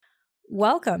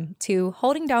Welcome to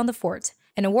Holding Down the Fort,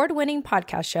 an award-winning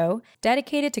podcast show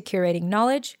dedicated to curating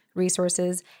knowledge,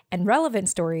 resources, and relevant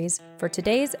stories for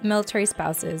today's military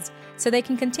spouses so they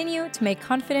can continue to make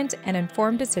confident and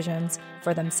informed decisions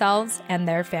for themselves and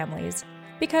their families.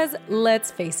 Because let's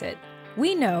face it,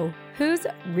 we know who's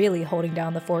really holding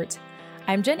down the fort.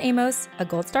 I'm Jen Amos, a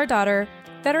Gold Star daughter,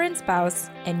 veteran spouse,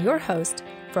 and your host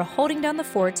for Holding Down the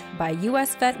Fort by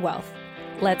U.S. Vet Wealth.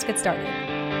 Let's get started.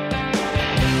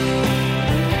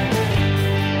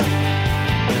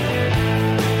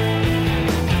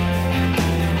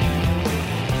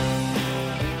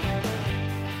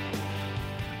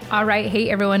 All right. Hey,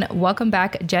 everyone. Welcome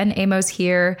back. Jen Amos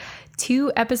here.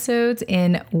 2 episodes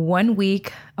in 1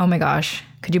 week. Oh my gosh.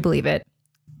 Could you believe it?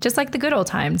 Just like the good old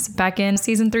times back in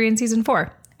season 3 and season 4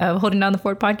 of Holding Down the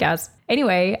Fort podcast.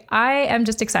 Anyway, I am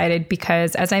just excited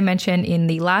because, as I mentioned in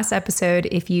the last episode,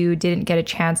 if you didn't get a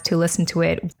chance to listen to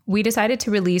it, we decided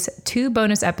to release 2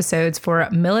 bonus episodes for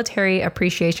Military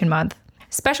Appreciation Month.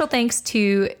 Special thanks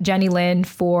to Jenny Lynn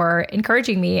for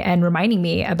encouraging me and reminding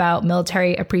me about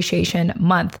Military Appreciation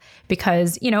Month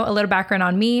because, a little background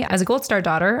on me. As a Gold Star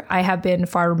daughter, I have been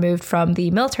far removed from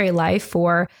the military life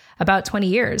for about 20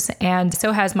 years. And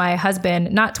so has my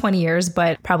husband, not 20 years,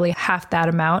 but probably half that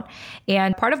amount.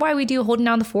 And part of why we do Holding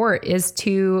Down the Fort is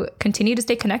to continue to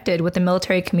stay connected with the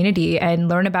military community and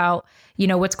learn about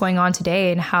what's going on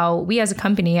today and how we as a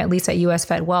company, at least at US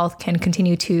Vet Wealth, can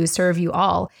continue to serve you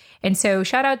all. And so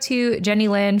shout out to Jenny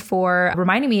Lynn for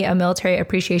reminding me of Military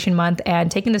Appreciation Month and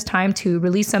taking this time to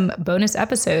release some bonus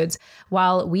episodes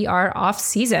while we are off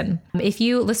season. If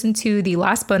you listened to the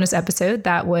last bonus episode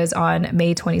that was on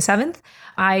May 27th,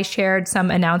 I shared some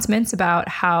announcements about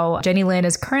how Jenny Lynn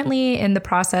is currently in the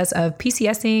process of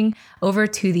PCSing over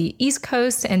to the East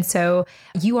Coast. And so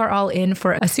you are all in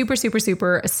for a super, super,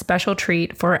 super special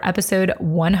treat for episode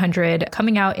 100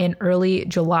 coming out in early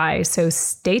July. So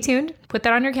stay tuned. Put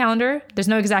that on your calendar. There's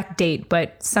no exact date,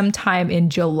 but sometime in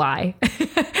July.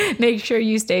 Make sure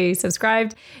you stay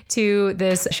subscribed to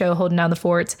this show, Holding Down the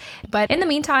Fort. But in the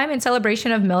meantime, in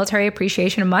celebration of Military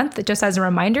Appreciation Month, just as a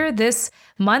reminder, this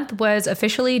month was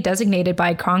officially designated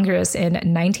by Congress in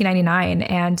 1999.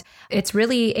 And it's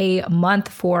really a month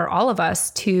for all of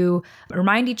us to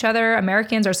remind each other,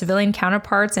 Americans, our civilian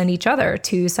counterparts, and each other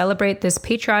to celebrate this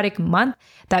patriotic month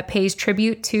that pays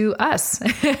tribute to us,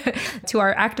 to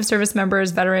our active service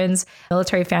members, veterans,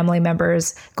 military family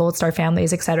members, Gold Star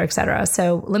families, et cetera, et cetera.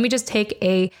 So let me just take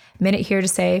a minute here to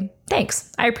say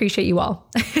thanks. I appreciate you all.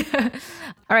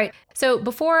 All right. So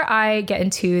before I get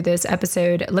into this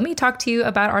episode, let me talk to you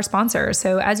about our sponsor.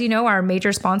 So as you know, our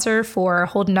major sponsor for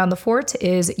Holding Down the Fort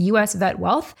is US Vet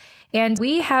Wealth. And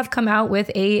we have come out with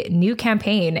a new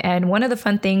campaign. And one of the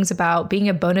fun things about being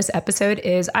a bonus episode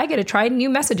is I get to try new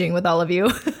messaging with all of you.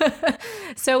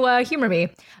 So humor me.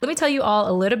 Let me tell you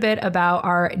all a little bit about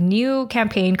our new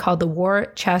campaign called the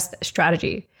War Chest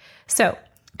Strategy. So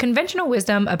conventional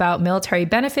wisdom about military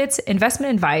benefits,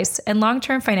 investment advice, and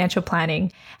long-term financial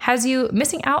planning has you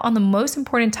missing out on the most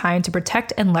important time to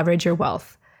protect and leverage your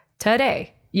wealth.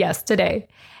 Today. Yes, today.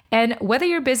 And whether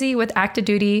you're busy with active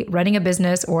duty, running a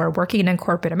business, or working in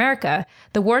corporate America,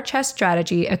 the War Chest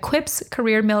Strategy equips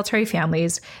career military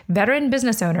families, veteran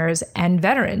business owners, and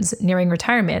veterans nearing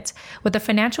retirement with the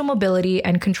financial mobility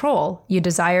and control you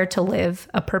desire to live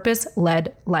a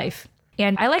purpose-led life.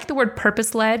 And I like the word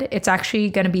purpose-led. It's actually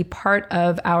going to be part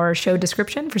of our show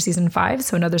description for season 5,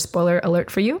 so another spoiler alert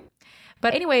for you.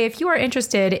 But anyway, if you are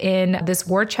interested in this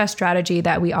War Chest Strategy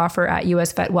that we offer at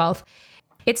US Vet Wealth,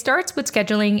 it starts with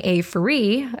scheduling a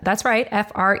free, that's right,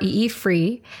 FREE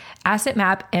free, asset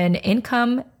map and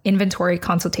income inventory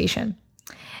consultation.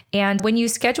 And when you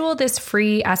schedule this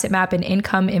free asset map and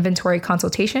income inventory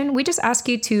consultation, we just ask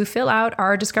you to fill out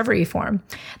our discovery form.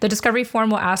 The discovery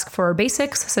form will ask for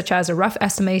basics such as a rough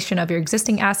estimation of your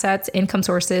existing assets, income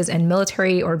sources, and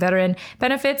military or veteran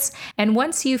benefits. And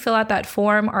once you fill out that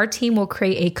form, our team will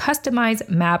create a customized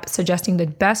map suggesting the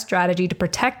best strategy to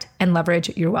protect and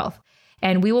leverage your wealth.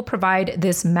 And we will provide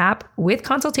this map with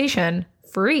consultation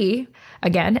free,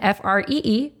 again,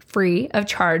 FREE, free of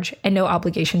charge and no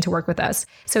obligation to work with us.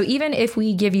 So even if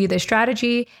we give you the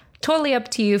strategy, totally up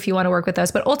to you if you want to work with us.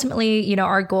 But ultimately,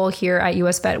 our goal here at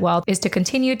US Vet Wealth is to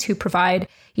continue to provide,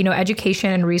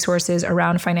 education and resources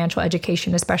around financial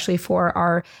education, especially for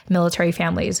our military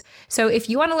families. So if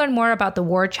you want to learn more about the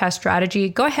War Chest Strategy,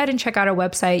 go ahead and check out our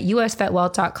website,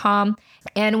 usvetwealth.com.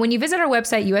 And when you visit our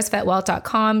website,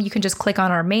 usvetwealth.com, you can just click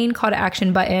on our main call to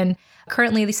action button.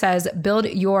 Currently it says build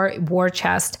your war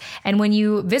chest. And when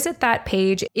you visit that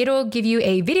page, it'll give you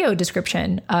a video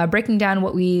description breaking down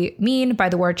what we mean by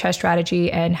the war chest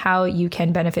strategy and how you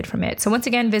can benefit from it. So once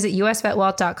again, visit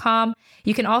usvetwealth.com.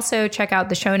 You can also check out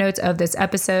the show notes of this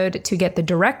episode to get the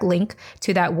direct link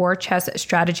to that war chest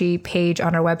strategy page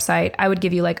on our website. I would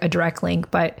give you like a direct link,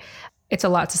 but it's a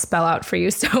lot to spell out for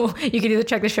you. So you can either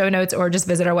check the show notes or just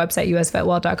visit our website,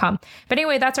 usvetwealth.com. But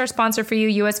anyway, that's our sponsor for you,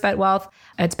 US Vet Wealth.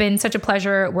 It's been such a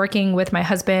pleasure working with my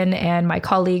husband and my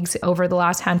colleagues over the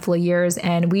last handful of years,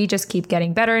 and we just keep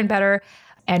getting better and better,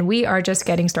 and we are just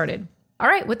getting started. All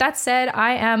right, with that said,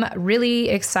 I am really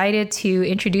excited to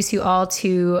introduce you all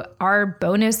to our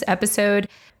bonus episode.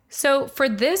 So for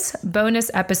this bonus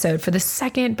episode, for the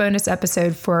second bonus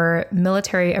episode for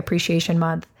Military Appreciation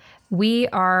Month, we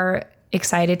are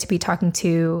excited to be talking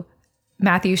to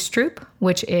Matthew Stroop,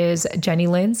 which is Jenny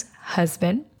Lynn's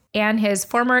husband, and his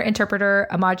former interpreter,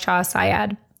 Ahmad Shah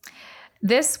Syed.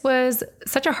 This was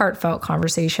such a heartfelt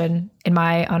conversation, in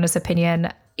my honest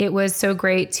opinion. It was so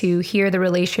great to hear the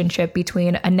relationship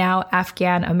between a now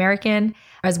Afghan American,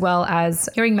 as well as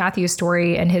hearing Matthew's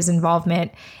story and his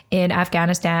involvement in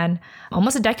Afghanistan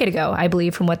almost a decade ago, I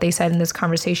believe, from what they said in this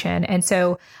conversation. And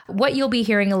so what you'll be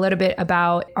hearing a little bit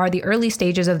about are the early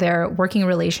stages of their working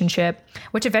relationship,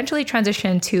 which eventually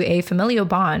transitioned to a familial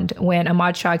bond when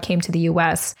Ahmad Shah came to the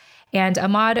US. And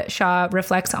Ahmad Shah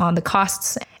reflects on the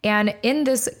costs. And in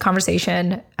this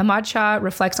conversation, Ahmad Shah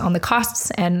reflects on the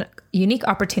costs and unique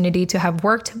opportunity to have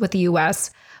worked with the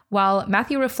US, while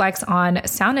Matthew reflects on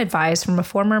sound advice from a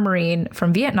former Marine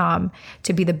from Vietnam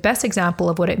to be the best example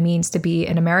of what it means to be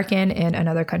an American in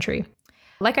another country.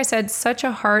 Like I said, such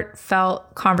a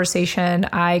heartfelt conversation.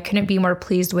 I couldn't be more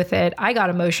pleased with it. I got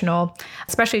emotional,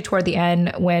 especially toward the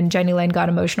end when Jenny Lynn got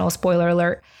emotional, spoiler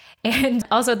alert. And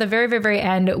also at the very, very, very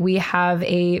end, we have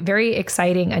a very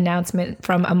exciting announcement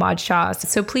from Ahmad Shah.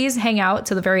 So please hang out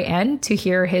to the very end to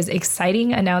hear his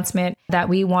exciting announcement that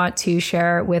we want to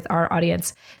share with our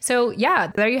audience. So yeah,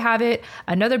 there you have it.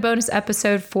 Another bonus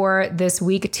episode for this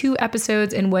week, 2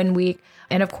 episodes in 1 week.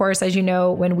 And of course, as you know,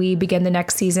 when we begin the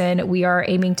next season, we are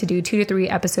aiming to do 2 to 3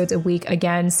 episodes a week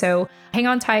again. So hang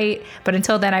on tight. But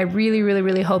until then, I really, really,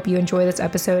 really hope you enjoy this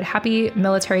episode. Happy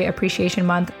Military Appreciation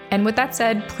Month. And with that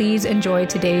said, please enjoy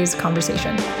today's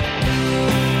conversation.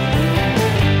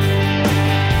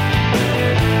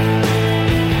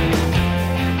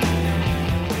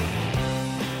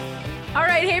 All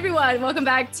right. Hey, everyone. Welcome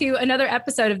back to another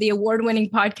episode of the award-winning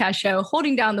podcast show,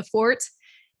 Holding Down the Fort.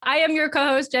 I am your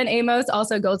co-host, Jen Amos,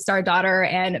 also Gold Star daughter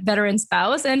and veteran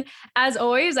spouse. And as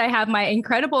always, I have my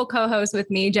incredible co-host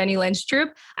with me, Jenny Lynn Stroop,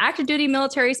 active duty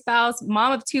military spouse,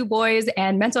 mom of 2 boys,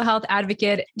 and mental health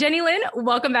advocate. Jenny Lynn,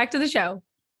 welcome back to the show.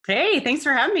 Hey, thanks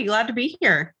for having me. Glad to be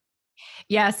here.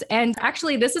 Yes. And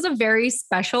actually, this is a very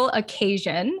special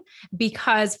occasion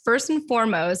because first and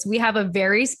foremost, we have a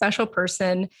very special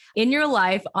person in your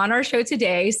life on our show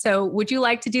today. So would you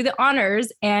like to do the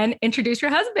honors and introduce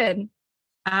your husband?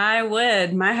 I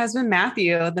would. My husband,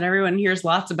 Matthew, that everyone hears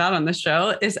lots about on the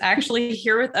show, is actually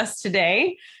here with us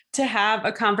today to have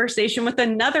a conversation with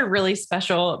another really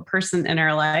special person in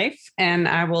our life. And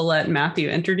I will let Matthew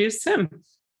introduce him.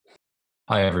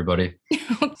 Hi, everybody.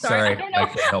 Sorry.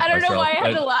 I don't know why I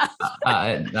had to laugh.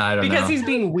 I don't know. Because he's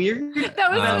being weird.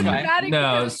 That was so dramatic.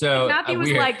 No, so Matthew was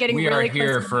getting we really are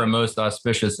here for a most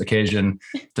auspicious occasion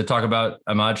to talk about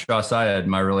Ahmad Shah Syed,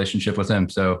 my relationship with him.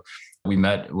 So we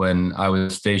met when I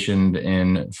was stationed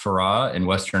in Farah in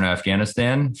Western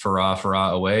Afghanistan,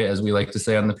 Farah away, as we like to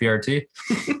say on the PRT.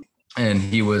 And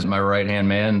he was my right-hand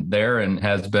man there and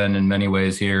has been in many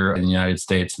ways here in the United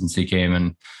States since he came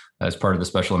in as part of the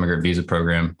special immigrant visa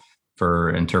program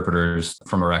for interpreters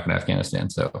from Iraq and Afghanistan.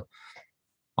 So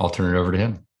I'll turn it over to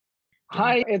him.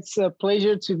 Hi, it's a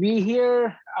pleasure to be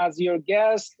here as your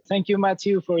guest. Thank you,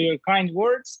 Matthew, for your kind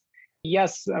words.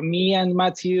 Yes, me and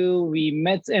Matthew, we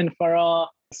met in Farah.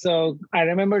 So I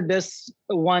remember this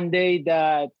one day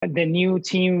that the new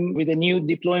team with the new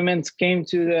deployments came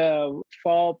to the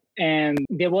FOB, and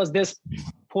there was this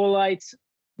polite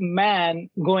man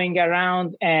going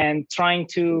around and trying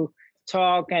to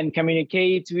talk and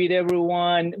communicate with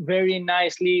everyone very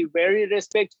nicely, very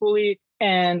respectfully.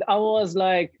 And I was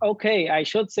like, okay, I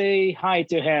should say hi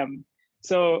to him.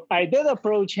 So I did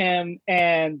approach him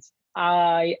and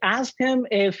I asked him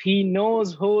if he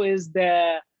knows who is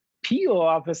the PO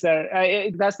officer.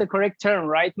 That's the correct term,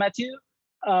 right, Matthew?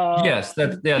 Yes,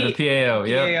 the PAO.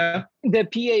 Yeah, the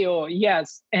PAO.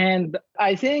 Yes, and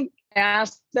I think I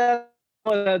asked that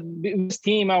this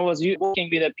team. I was working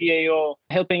with the PAO,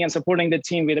 helping and supporting the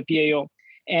team with the PAO.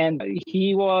 And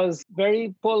he was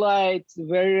very polite,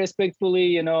 very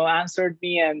respectfully, answered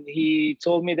me. And he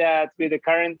told me that with the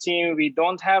current team, we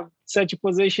don't have such a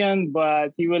position, but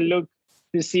he will look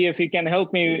to see if he can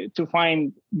help me to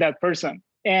find that person.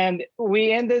 And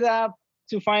we ended up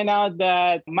to find out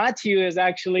that Matthew is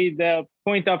actually the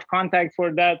point of contact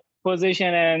for that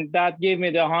position. And that gave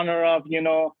me the honor of,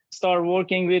 start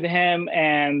working with him.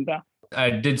 And I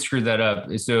did screw that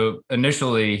up. So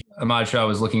initially, Ahmad Shah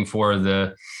was looking for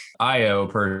the IO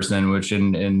person, which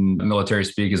in military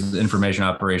speak is the information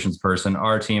operations person.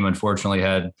 Our team, unfortunately,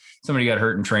 had somebody got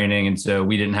hurt in training. And so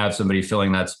we didn't have somebody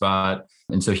filling that spot.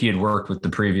 And so he had worked with the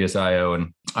previous IO,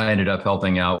 and I ended up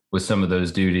helping out with some of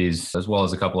those duties, as well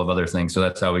as a couple of other things. So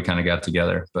that's how we kind of got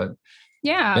together. But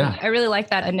yeah, I really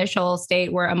like that initial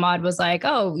state where Ahmad was like,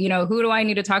 oh, who do I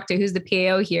need to talk to? Who's the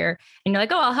PAO here? And you're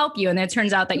like, oh, I'll help you. And then it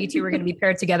turns out that you two were going to be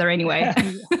paired together anyway.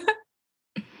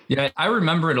 Yeah, I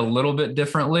remember it a little bit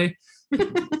differently.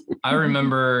 I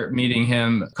remember meeting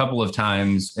him a couple of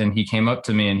times, and he came up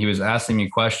to me and he was asking me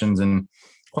questions. And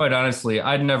quite honestly,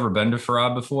 I'd never been to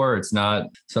Farah before. It's not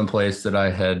someplace that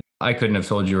I couldn't have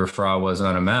told you where Farah was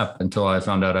on a map until I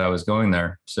found out I was going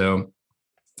there. So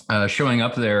showing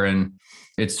up there, and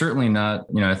it's certainly not,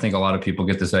 I think a lot of people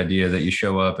get this idea that you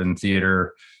show up in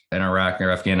theater in Iraq or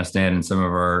Afghanistan and some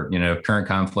of our, current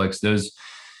conflicts.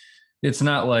 It's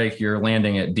not like you're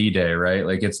landing at D-Day, right?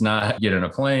 Like it's not get in a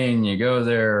plane, you go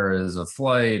there, there's a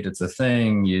flight, it's a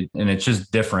thing, and it's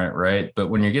just different, right? But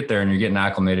when you get there and you're getting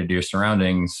acclimated to your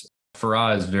surroundings,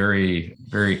 Farah is very,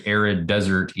 very arid,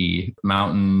 desert-y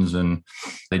mountains, and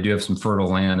they do have some fertile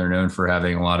land. They're known for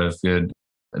having a lot of an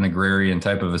agrarian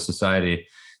type of a society.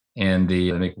 And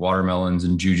I make watermelons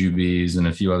and jujubes and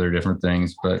a few other different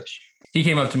things. But he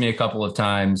came up to me a couple of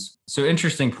times. So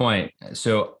interesting point.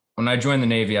 So when I joined the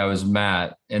Navy, I was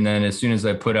Matt. And then as soon as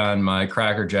I put on my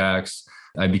Cracker Jacks,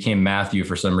 I became Matthew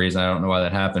for some reason. I don't know why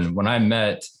that happened. When I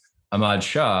met Ahmad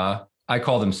Shah, I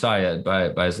called him Syed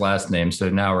by his last name. So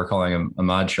now we're calling him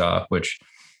Ahmad Shah, which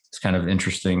is kind of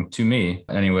interesting to me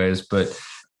anyways. But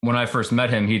when I first met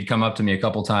him, he'd come up to me a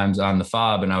couple times on the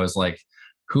FOB, and I was like,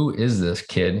 who is this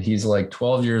kid? He's like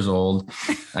 12 years old.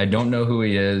 I don't know who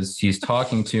he is. He's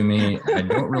talking to me. I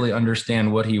don't really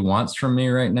understand what he wants from me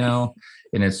right now.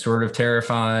 And it's sort of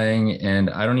terrifying. And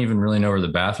I don't even really know where the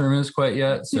bathroom is quite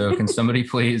yet. So can somebody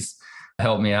please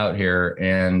help me out here?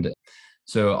 And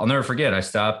so I'll never forget, I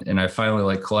stopped and I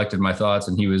finally collected my thoughts,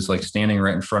 and he was standing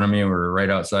right in front of me. We were right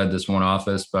outside this one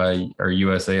office by our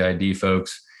USAID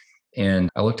folks. And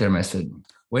I looked at him, I said,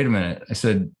 wait a minute. I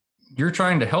said, you're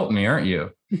trying to help me, aren't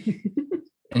you?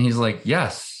 And he's like,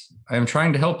 yes, I am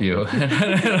trying to help you.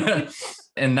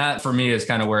 And that for me is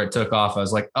kind of where it took off. I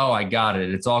was like, oh, I got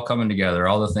it. It's all coming together.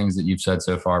 All the things that you've said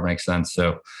so far make sense.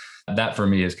 So that for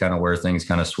me is kind of where things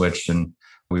kind of switched, and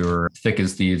we were thick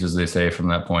as thieves, as they say, from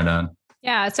that point on.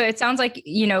 Yeah. So it sounds like,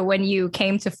 when you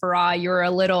came to Farah, you were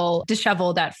a little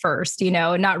disheveled at first,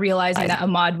 not realizing that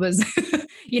Ahmad was,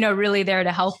 really there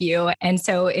to help you. And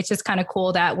so it's just kind of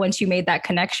cool that once you made that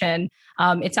connection,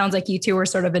 it sounds like you two were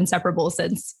sort of inseparable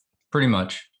since. Pretty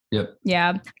much. Yep.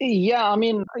 Yeah. Yeah. I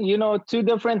mean, two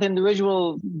different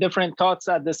different thoughts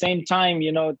at the same time.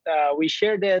 We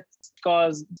shared it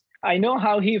because I know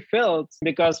how he felt,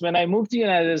 because when I moved to the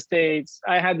United States,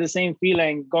 I had the same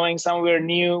feeling going somewhere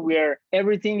new where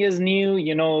everything is new,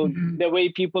 the way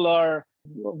people are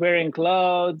wearing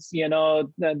clothes,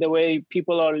 the way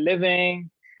people are living.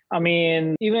 I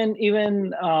mean, even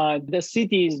the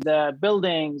cities, the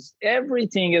buildings,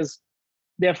 everything is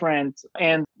different.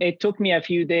 And it took me a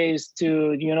few days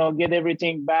to, get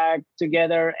everything back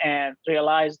together and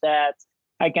realize that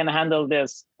I can handle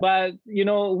this. But,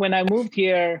 when I moved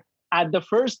here, at the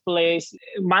first place,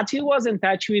 Matthew was in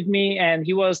touch with me, and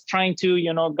he was trying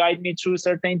to, guide me through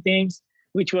certain things,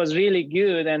 which was really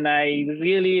good. And I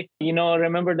really,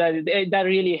 remember that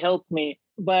really helped me.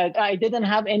 But I didn't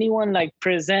have anyone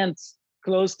present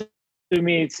close to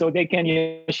me so they can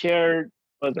share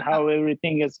how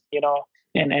everything is,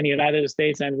 in the United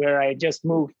States and where I just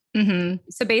moved. Mm-hmm.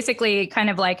 So basically kind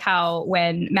of like how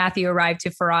when Matthew arrived to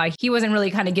Farah, he wasn't really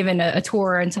kind of given a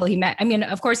tour until he met,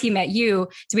 of course he met you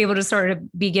to be able to sort of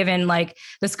be given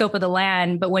the scope of the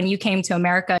land. But when you came to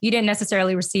America, you didn't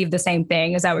necessarily receive the same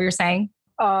thing. Is that what you're saying?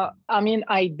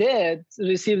 I did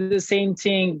receive the same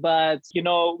thing, but,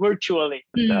 virtually.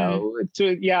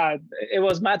 It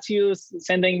was Matthew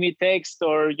sending me text,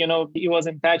 or, he was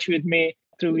in touch with me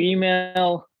through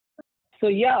email. So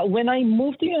when I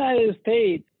moved to the United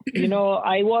States,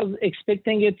 I was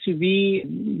expecting it to be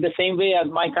the same way as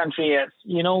my country is.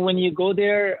 When you go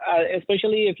there,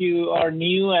 especially if you are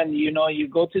new and, you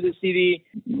go to the city,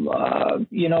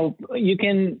 you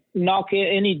can knock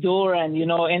any door and,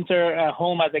 enter a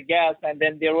home as a guest, and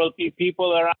then there will be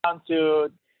people around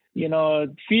to,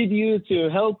 feed you, to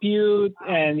help you,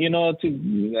 and,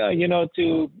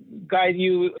 to guide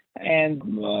you and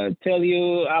tell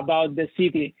you about the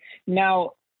city.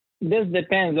 Now, this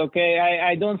depends, okay?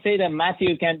 I don't say that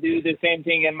Matthew can do the same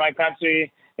thing in my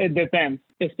country. It depends.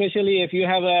 Especially if you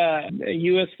have a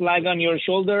U.S. flag on your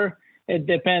shoulder, it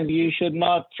depends. You should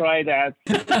not try that.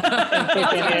 I was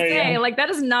going to say, like, that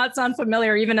does not sound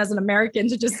familiar, even as an American,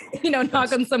 to just,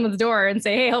 knock on someone's door and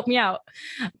say, hey, help me out.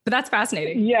 But that's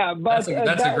fascinating. Yeah, but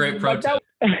that's a great pro tip.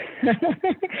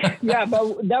 Yeah,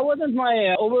 but that wasn't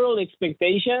my overall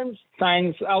expectations.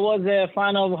 Since I was a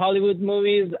fan of Hollywood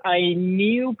movies, I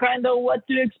knew kind of what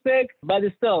to expect, but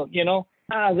still,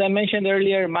 as I mentioned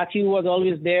earlier, Matthew was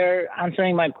always there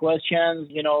answering my questions,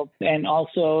 and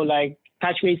also like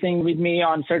touch basing with me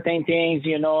on certain things,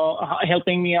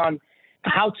 helping me on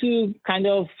how to kind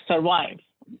of survive.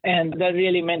 And that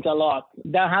really meant a lot.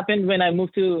 That happened when I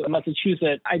moved to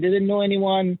Massachusetts. I didn't know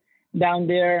anyone down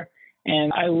there.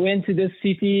 And I went to this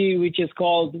city, which is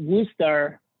called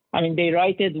Worcester. I mean, they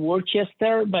write it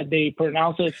Worcester, but they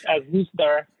pronounce it as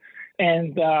Worcester.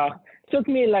 And it took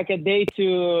me like a day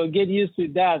to get used to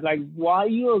that. Like, why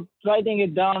you're writing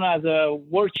it down as a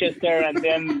Worcester and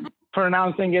then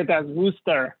pronouncing it as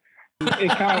Worcester?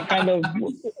 It kind of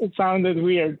it sounded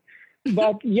weird.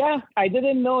 But yeah, I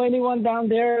didn't know anyone down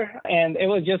there. And it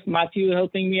was just Matthew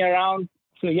helping me around.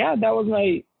 So yeah, that was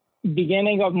my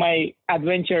beginning of my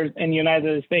adventures in the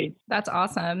United States. That's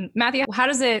awesome. Matthew, how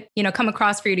does it, come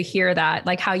across for you to hear that,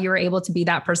 like how you were able to be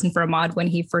that person for Ahmad when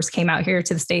he first came out here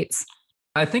to the States?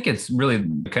 I think it's really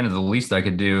kind of the least I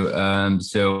could do.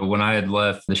 So when I had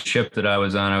left the ship that I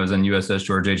was on USS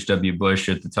George H.W. Bush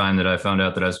at the time that I found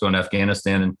out that I was going to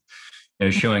Afghanistan,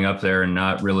 and showing up there and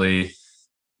not really.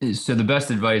 So the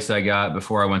best advice I got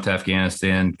before I went to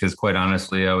Afghanistan, because quite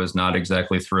honestly, I was not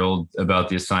exactly thrilled about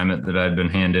the assignment that I'd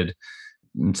been handed.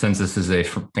 And since this is a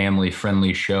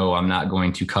family-friendly show, I'm not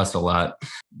going to cuss a lot.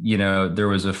 There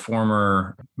was a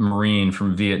former Marine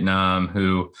from Vietnam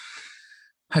who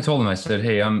I told him, I said,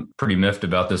 hey, I'm pretty miffed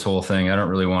about this whole thing. I don't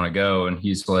really want to go. And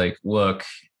he's like, look,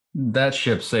 that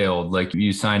ship sailed. Like,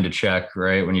 you signed a check,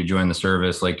 right? When you joined the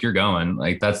service, like, you're going.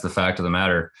 Like, that's the fact of the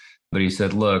matter. But he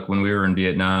said, look, when we were in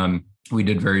Vietnam, we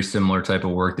did very similar type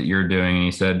of work that you're doing. And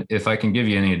he said, if I can give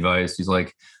you any advice, he's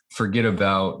like, forget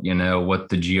about, what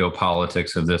the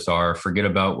geopolitics of this are. Forget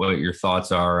about what your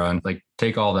thoughts are on, like,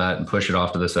 take all that and push it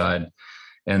off to the side.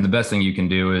 And the best thing you can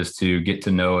do is to get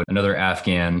to know another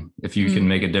Afghan. If you can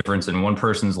make a difference in one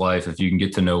person's life, if you can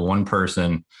get to know one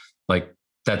person, like,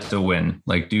 that's a win.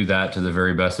 Like, do that to the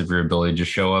very best of your ability.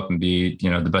 Just show up and be,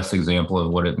 the best example of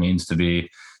what it means to be,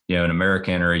 an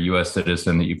American or a U.S.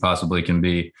 citizen that you possibly can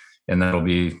be. And that'll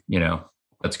be,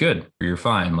 that's good. You're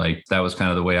fine. Like, that was kind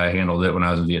of the way I handled it when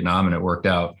I was in Vietnam, and it worked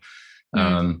out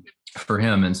for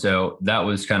him. And so that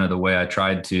was kind of the way I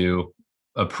tried to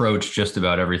approach just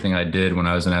about everything I did when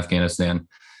I was in Afghanistan.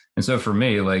 And so for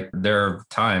me, like, there are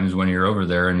times when you're over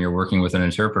there and you're working with an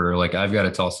interpreter, like, I've got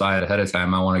to tell Syed ahead of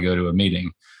time, I want to go to a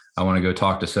meeting. I want to go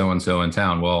talk to so-and-so in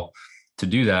town. Well, to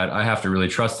do that, I have to really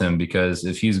trust him, because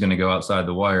if he's going to go outside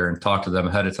the wire and talk to them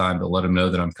ahead of time to let them know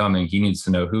that I'm coming, he needs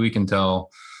to know who he can tell,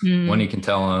 when he can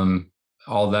tell them,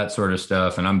 all that sort of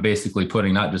stuff. And I'm basically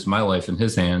putting not just my life in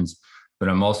his hands, but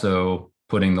I'm also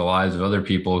putting the lives of other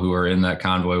people who are in that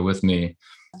convoy with me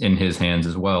in his hands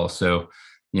as well. So,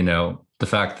 the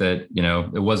fact that,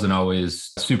 it wasn't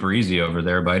always super easy over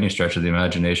there by any stretch of the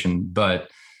imagination,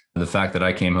 but the fact that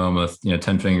I came home with,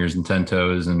 10 fingers and 10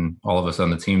 toes, and all of us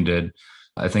on the team did,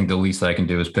 I think the least I can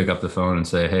do is pick up the phone and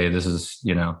say, hey, this is,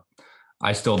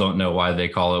 I still don't know why they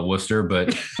call it Worcester,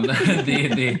 but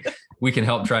we can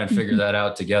help try and figure that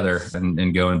out together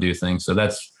and go and do things. So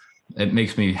it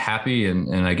makes me happy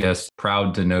and I guess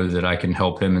proud to know that I can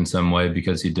help him in some way,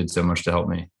 because he did so much to help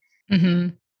me.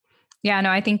 Mm-hmm. Yeah,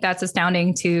 no, I think that's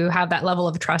astounding to have that level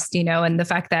of trust, and the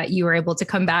fact that you were able to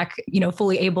come back,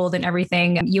 fully abled and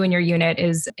everything, you and your unit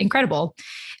is incredible.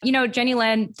 Jenny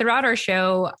Lynn, throughout our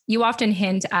show, you often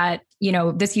hint at,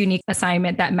 this unique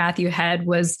assignment that Matthew had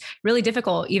was really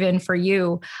difficult, even for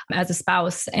you as a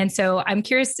spouse. And so I'm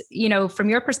curious, from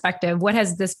your perspective, what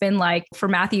has this been like for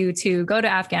Matthew to go to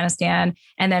Afghanistan,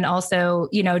 and then also,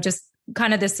 just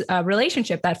kind of this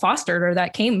relationship that fostered or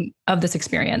that came of this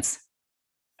experience?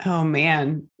 Oh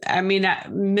man. I mean,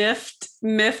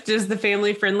 miffed is the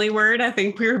family friendly word. I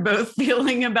think we were both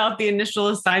feeling about the initial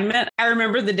assignment. I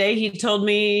remember the day he told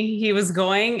me he was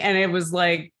going, and it was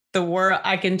like the world.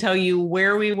 I can tell you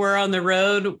where we were on the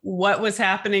road, what was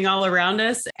happening all around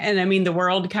us. And I mean, the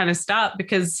world kind of stopped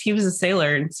because he was a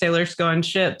sailor, and sailors go on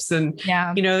ships, and,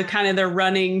 Yeah. kind of the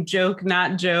running joke,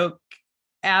 not joke,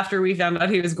 after we found out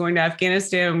he was going to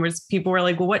Afghanistan, was people were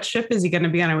like, well, what ship is he going to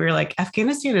be on? And we were like,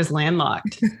 Afghanistan is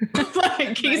landlocked.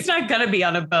 Like, he's not going to be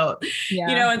on a boat,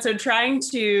 and so trying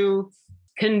to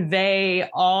convey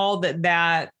all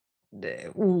that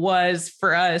was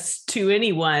for us to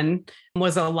anyone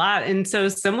was a lot. And so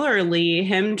similarly,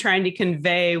 him trying to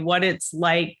convey what it's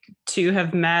like to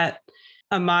have met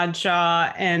Ahmad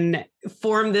Shah and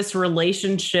form this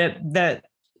relationship that,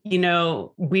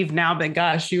 we've now been,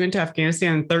 gosh, you went to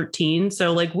Afghanistan in 2013.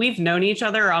 So like we've known each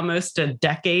other almost a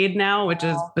decade now, which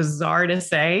is bizarre to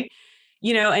say,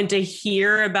 and to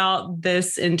hear about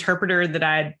this interpreter that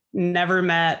I'd never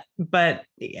met, but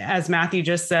as Matthew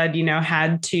just said,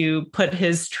 had to put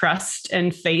his trust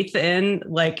and faith in,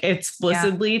 like,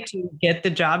 explicitly to get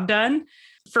the job done.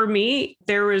 For me,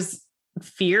 there was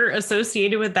fear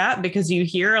associated with that because you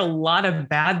hear a lot of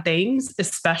bad things,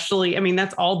 especially, I mean,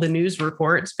 that's all the news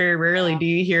reports. Very rarely do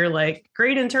you hear like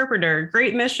great interpreter,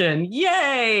 great mission,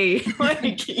 yay.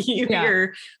 Like you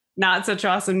hear not such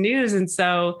awesome news. And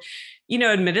so,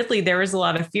 admittedly, there was a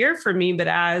lot of fear for me, but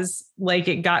as like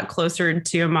it got closer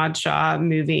to Ahmad Shah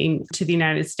moving to the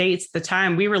United States at the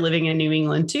time, we were living in New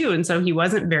England too. And so he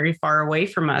wasn't very far away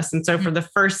from us. And so for the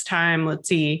first time, let's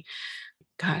see,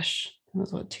 gosh, it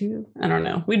was what, 2? I don't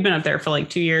know. We'd been up there for like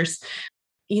 2 years.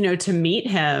 To meet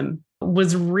him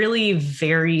was really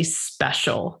very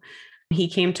special. He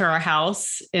came to our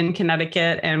house in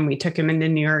Connecticut and we took him into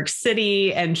New York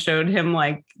City and showed him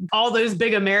like all those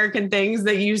big American things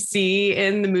that you see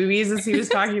in the movies as he was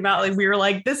talking about. Like we were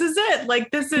like, this is it.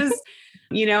 Like this is,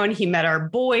 and he met our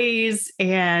boys.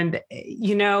 And,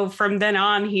 from then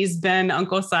on, he's been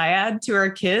Uncle Syed to our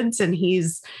kids. And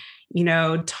he's,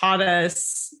 taught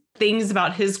us things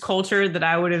about his culture that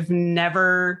I would have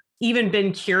never even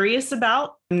been curious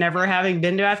about, never having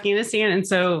been to Afghanistan. And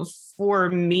so for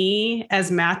me as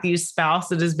Matthew's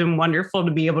spouse, it has been wonderful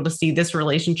to be able to see this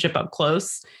relationship up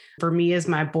close. For me as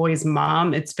my boy's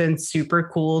mom, it's been super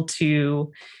cool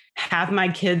to have my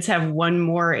kids have one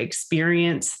more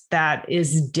experience that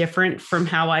is different from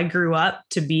how I grew up,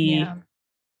 to be,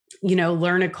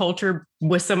 learn a culture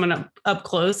with someone up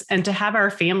close, and to have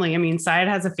our family. I mean, Syed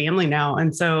has a family now.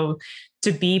 And so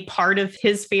to be part of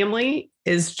his family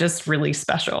is just really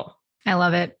special. I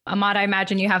love it. Ahmad, I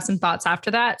imagine you have some thoughts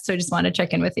after that. So I just want to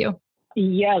check in with you.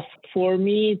 Yes, for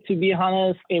me, to be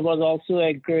honest, it was also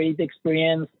a great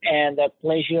experience and a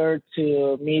pleasure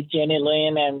to meet Jenny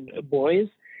Lynn and boys.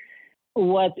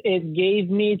 What it gave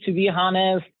me, to be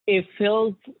honest, it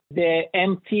filled the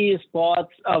empty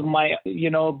spots of my,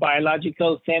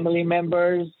 biological family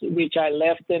members, which I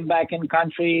left them back in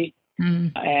country.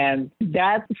 And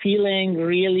that feeling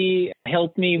really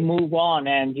helped me move on.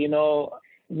 And,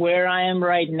 where I am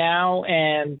right now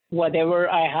and whatever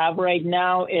I have right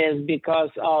now is because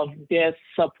of this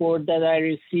support that I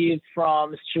received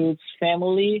from Struth's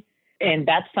family. And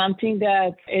that's something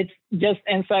that it's just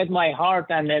inside my heart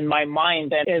and in my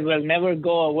mind, and it will never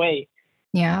go away.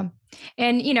 Yeah.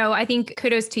 And, I think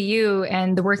kudos to you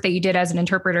and the work that you did as an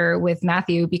interpreter with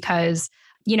Matthew, because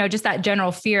just that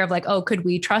general fear of like, oh, could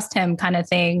we trust him kind of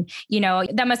thing,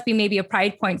 that must be maybe a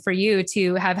pride point for you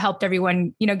to have helped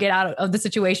everyone, get out of the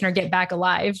situation or get back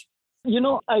alive.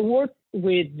 I worked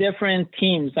with different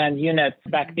teams and units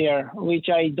back there, which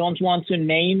I don't want to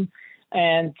name.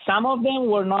 And some of them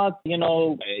were not,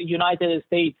 United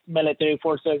States military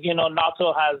forces.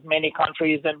 NATO has many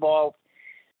countries involved.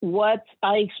 What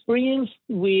I experienced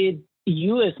with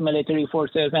U.S. military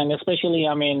forces, and especially,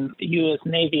 U.S.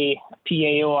 Navy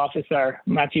PAO officer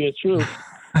Matthew Struth,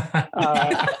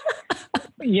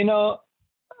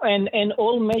 and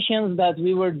all missions that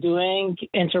we were doing,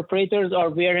 interpreters are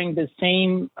wearing the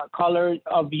same color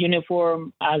of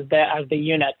uniform as the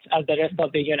units, as the rest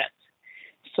of the units.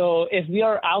 So if we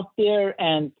are out there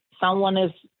and someone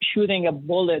is shooting a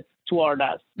bullet toward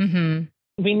us,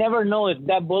 we never know if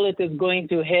that bullet is going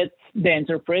to hit the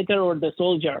interpreter or the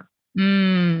soldier.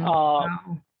 That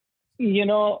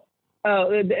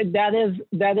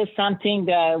is something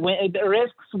that when the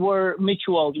risks were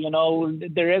mutual,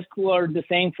 the risks were the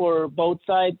same for both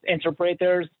sides,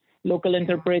 interpreters, local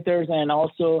interpreters, and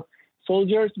also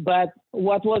soldiers. But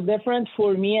what was different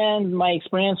for me and my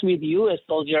experience with U.S.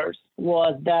 soldiers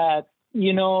was that,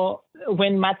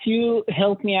 when Matthew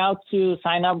helped me out to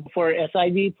sign up for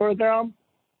SID program,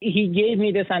 he gave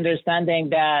me this understanding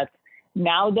that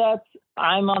now that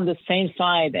I'm on the same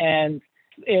side, and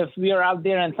if we are out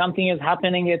there and something is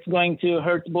happening, it's going to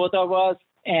hurt both of us.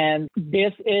 And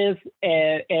this is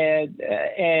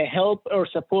a help or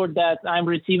support that I'm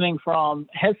receiving from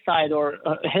his side or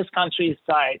his country's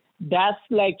side. That's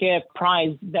like a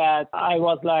prize that I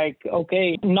was like,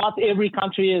 okay, not every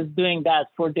country is doing that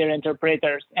for their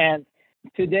interpreters. And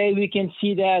today we can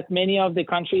see that many of the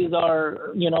countries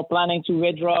are, planning to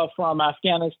withdraw from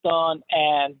Afghanistan,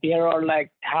 and there are like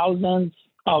thousands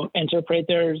of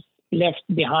interpreters left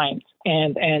behind,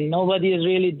 and nobody is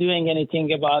really doing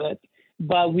anything about it.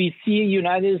 But we see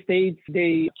United States,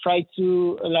 they try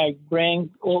to bring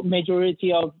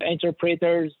majority of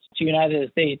interpreters to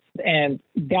United States. And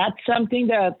that's something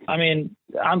that,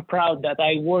 I'm proud that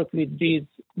I work with these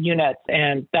units.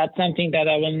 And that's something that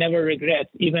I will never regret,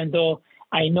 even though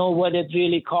I know what it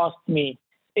really cost me.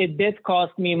 It did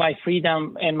cost me my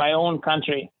freedom in my own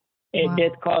country. It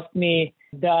did cost me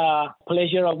the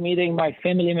pleasure of meeting my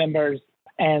family members.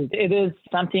 And it is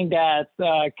something that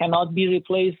cannot be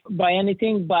replaced by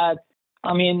anything. But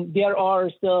there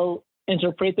are still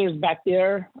interpreters back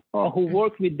there who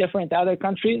work with different other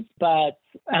countries. But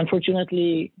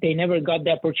unfortunately, they never got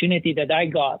the opportunity that I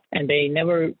got. And they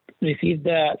never received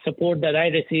the support that I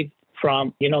received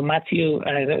from, Matthew,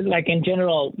 in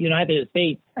general, United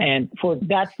States. And for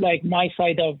that's my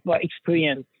side of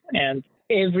experience. And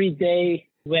every day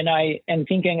when I am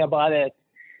thinking about it,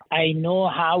 I know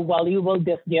how valuable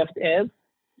this gift is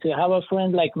to have a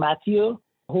friend like Matthew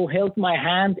who held my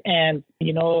hand and,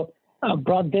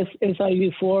 brought this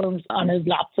SIV forms on his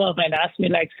laptop and asked me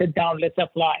sit down, let's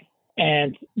apply.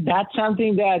 And that's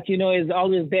something that, is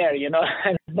always there,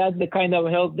 That's the kind of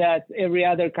help that every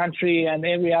other country and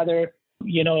every other,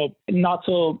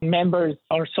 NATO members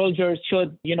or soldiers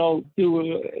should,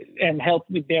 do and help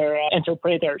with their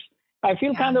interpreters. I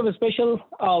feel kind of special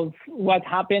of what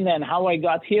happened and how I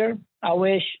got here. I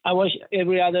wish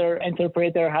every other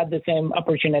interpreter had the same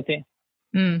opportunity.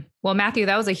 Well, Matthew,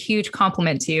 that was a huge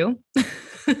compliment to you.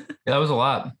 Yeah, that was a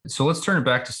lot. So let's turn it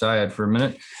back to Syed for a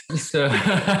minute. So,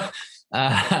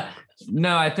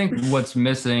 no, I think what's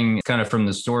missing kind of from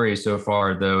the story so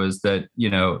far, though, is that,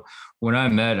 when I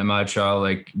met Ahmad Shah,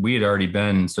 we had already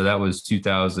been, so that was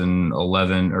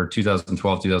 2011 or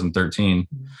 2012, 2013.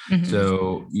 Mm-hmm.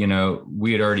 So,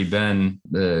 we had already been,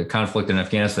 the conflict in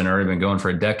Afghanistan had already been going for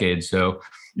a decade. So,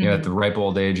 at the ripe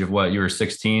old age of you were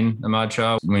 16, Ahmad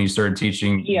Shah, when you started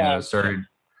teaching, Yeah. Wow.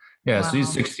 So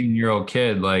he's a 16-year-old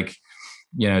kid,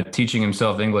 teaching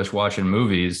himself English, watching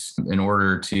movies in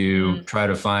order to try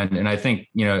to find. And I think,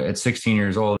 at 16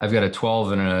 years old, I've got a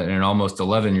 12 and an almost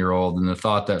 11-year-old. And the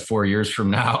thought that 4 years from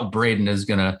now, Braden is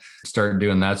going to start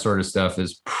doing that sort of stuff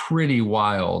is pretty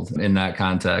wild in that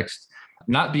context.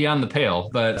 Not beyond the pale,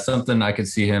 but something I could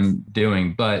see him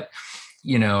doing. But,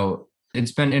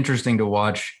 it's been interesting to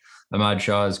watch Ahmad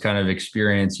Shah's kind of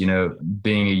experience,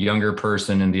 being a younger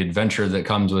person and the adventure that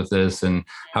comes with this and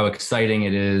how exciting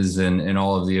it is and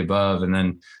all of the above. And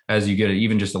then as you get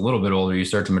even just a little bit older, you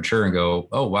start to mature and go,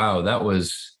 oh, wow, that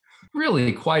was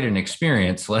really quite an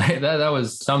experience. That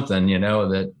was something,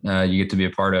 that you get to be a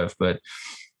part of. But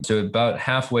so about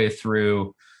halfway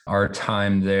through our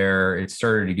time there, it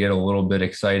started to get a little bit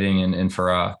exciting in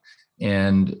Farah.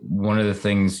 And one of the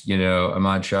things,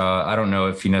 Ahmad Shah, I don't know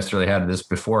if he necessarily had this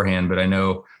beforehand, but I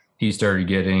know he started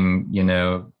getting,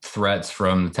 threats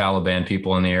from the Taliban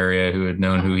people in the area who had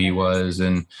known who he was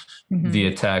and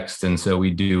via text. And so we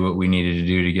do what we needed to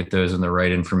do to get those in the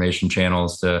right information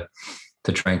channels to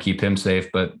try and keep him safe.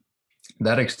 But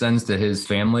that extends to his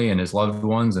family and his loved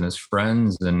ones and his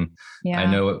friends. And I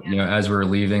know, as we were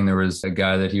leaving, there was a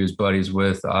guy that he was buddies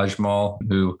with, Ajmal,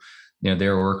 who they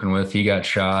were working with. He got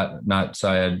shot, not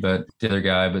Syed, but the other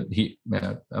guy, but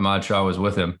Ahmad Shah was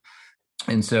with him.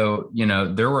 And so,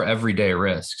 there were everyday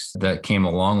risks that came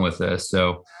along with this.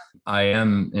 So I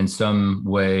am in some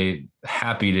way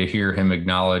happy to hear him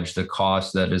acknowledge the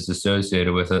cost that is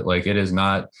associated with it. It is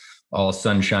not all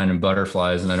sunshine and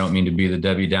butterflies. And I don't mean to be the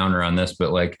Debbie Downer on this,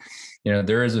 but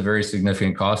there is a very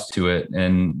significant cost to it.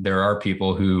 And there are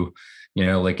people who,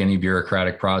 like any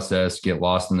bureaucratic process, get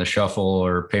lost in the shuffle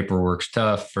or paperwork's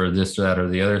tough or this or that or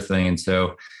the other thing. And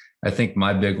so I think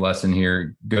my big lesson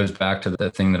here goes back to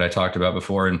that thing that I talked about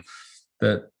before, and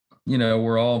that,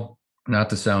 we're all, not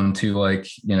to sound too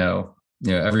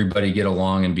everybody get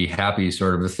along and be happy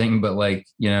sort of a thing, but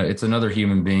it's another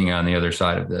human being on the other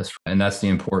side of this. And that's the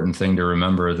important thing to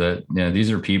remember, that,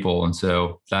 these are people. And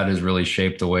so that has really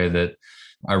shaped the way that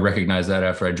I recognized that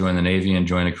after I joined the Navy and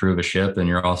joined a crew of a ship, and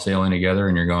you're all sailing together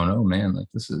and you're going, oh man,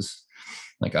 this is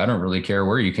Like, I don't really care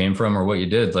where you came from or what you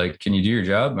did. Like, can you do your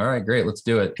job? All right, great. Let's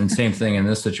do it. And same thing in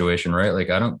this situation, right?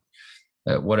 Like, I don't,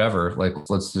 whatever, like,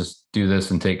 let's just do this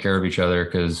and take care of each other.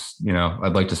 Cause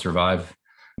I'd like to survive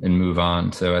and move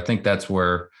on. So I think that's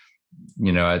where,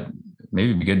 I'd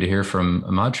maybe be good to hear from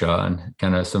Ahmad Shah and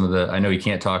kind of I know you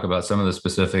can't talk about some of the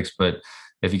specifics, but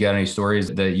if you got any stories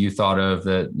that you thought of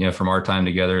that, from our time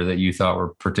together that you thought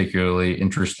were particularly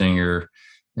interesting or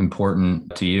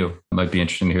important to you, it might be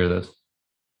interesting to hear this.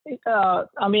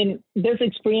 This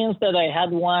experience that I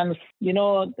had once,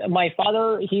 my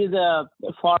father, he's a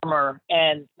farmer,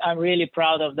 and I'm really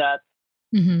proud of that.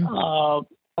 Mm-hmm.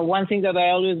 One thing that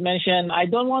I always mention, I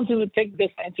don't want to take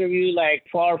this interview like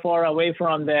far away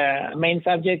from the main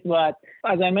subject, but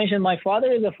as I mentioned, my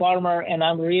father is a farmer, and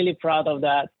I'm really proud of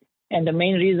that. And the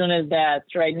main reason is that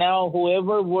right now,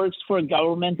 whoever works for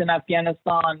government in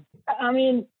Afghanistan,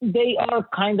 they are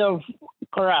kind of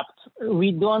corrupt.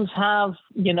 We don't have,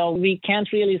 we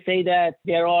can't really say that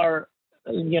there are,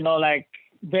 like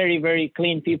very, very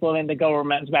clean people in the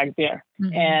government back there.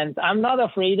 Mm-hmm. And I'm not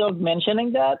afraid of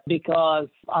mentioning that because,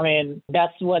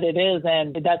 that's what it is.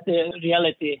 And that's the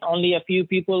reality. Only a few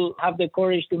people have the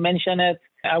courage to mention it.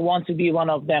 I want to be one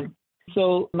of them.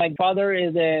 So my father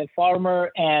is a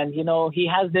farmer, and, he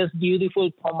has this beautiful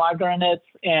pomegranate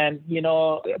and,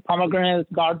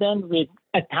 pomegranate garden with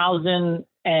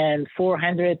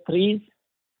 1,400 trees.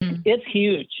 Mm. It's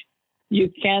huge.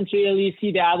 You can't really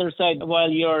see the other side while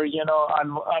you're,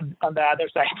 on the other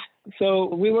side.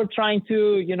 So we were trying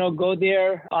to, go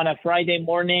there on a Friday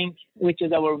morning, which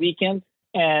is our weekend.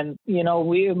 And,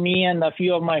 me and a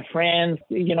few of my friends,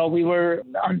 we were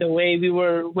on the way. We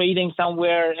were waiting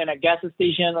somewhere in a gas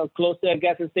station or close to a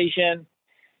gas station.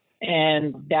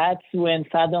 And that's when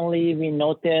suddenly we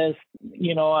noticed,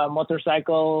 a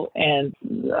motorcycle and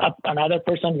another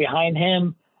person behind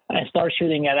him and start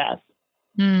shooting at us.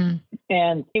 Mm.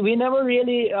 And we never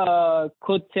really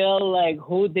could tell like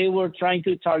who they were trying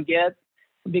to target,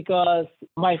 because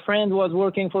my friend was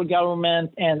working for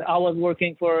government and I was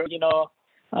working for,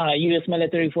 U.S.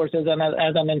 military forces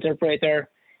as an interpreter.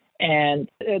 And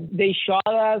they shot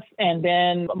us. And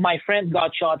then my friend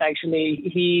got shot, actually.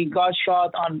 He got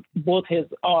shot on both his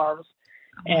arms.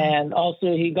 And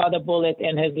also he got a bullet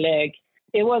in his leg.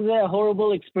 It was a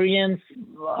horrible experience,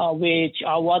 which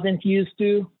I wasn't used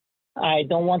to. I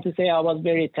don't want to say I was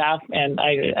very tough, and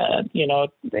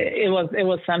it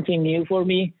was something new for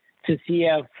me to see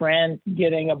a friend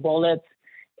getting a bullet.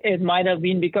 It might have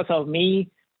been because of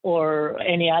me or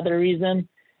any other reason,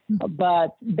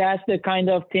 but that's the kind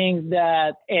of thing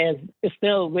that is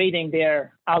still waiting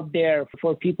out there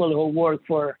for people who work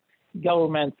for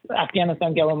government,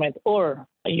 Afghanistan government, or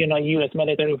U.S.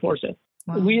 military forces.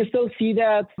 Wow. We still see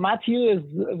that Matthew is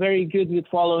very good with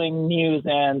following news,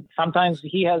 and sometimes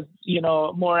he has,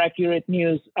 more accurate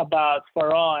news about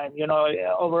Farah and,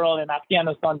 overall in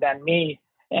Afghanistan than me.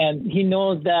 And he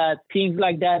knows that things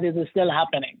like that is still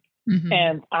happening. Mm-hmm.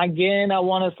 And again, I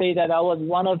want to say that I was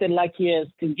one of the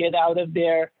luckiest to get out of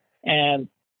there and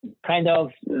kind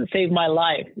of save my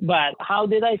life. But how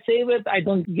did I save it? I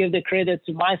don't give the credit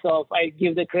to myself. I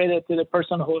give the credit to the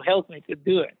person who helped me to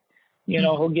do it.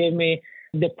 Who gave me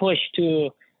the push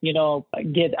to,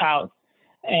 get out.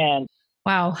 And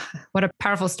wow, what a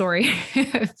powerful story.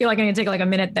 I feel like I need to take like a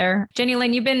minute there. Jenny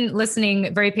Lynn, you've been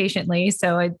listening very patiently,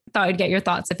 so I thought I'd get your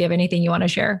thoughts if you have anything you want to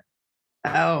share.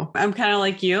 Oh, I'm kind of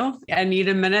like you. I need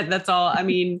a minute. That's all.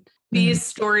 These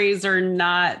stories are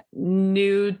not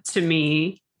new to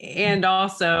me. And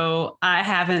also, I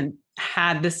haven't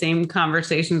had the same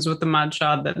conversations with Ahmad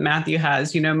Shah that Matthew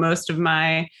has. Most of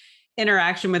my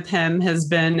interaction with him has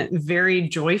been very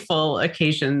joyful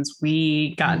occasions.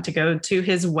 We got to go to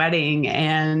his wedding,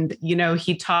 and,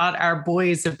 he taught our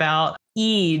boys about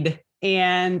Eid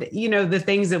and, the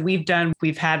things that we've done.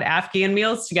 We've had Afghan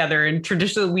meals together, and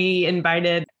traditionally we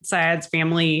invited Syed's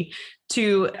family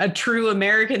to a true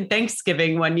American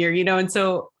Thanksgiving one year, and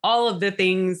so all of the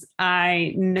things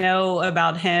I know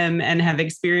about him and have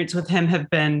experienced with him have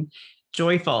been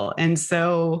joyful. And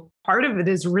so part of it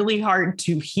is really hard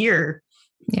to hear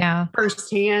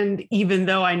firsthand, even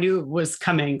though I knew it was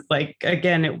coming. Like,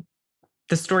 again,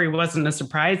 the story wasn't a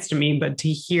surprise to me, but to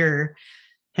hear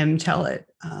him tell it,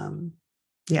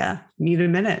 need a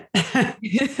minute.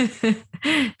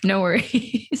 No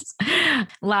worries.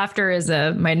 Laughter is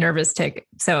my nervous tick.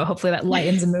 So hopefully that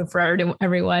lightens the mood for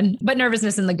everyone, but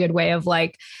nervousness in the good way of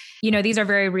like, these are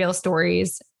very real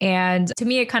stories. And to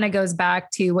me, it kind of goes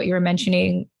back to what you were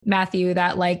mentioning, Matthew,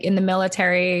 that like in the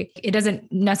military, it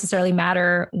doesn't necessarily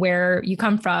matter where you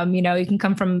come from. You can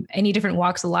come from any different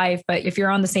walks of life, but if you're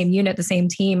on the same unit, the same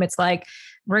team, it's like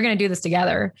we're going to do this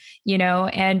together,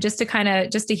 and just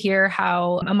to hear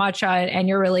how Ahmad Shah and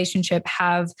your relationship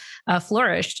have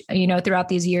flourished, throughout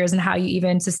these years, and how you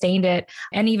even sustained it.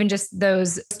 And even just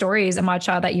those stories, Ahmad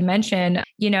Shah, that you mentioned,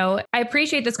 I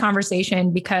appreciate this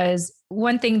conversation because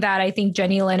one thing that I think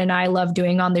Jenny Lynn and I love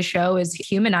doing on the show is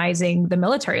humanizing the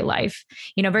military life.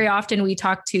 Very often we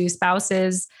talk to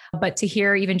spouses, but to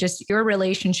hear even just your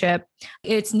relationship,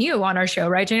 it's new on our show,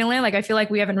 right, Jenny Lynn? Like, I feel like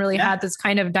we haven't really had this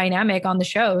kind of dynamic on the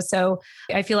show. So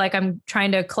I feel like I'm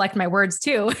trying to collect my words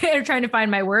too, or trying to find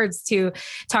my words to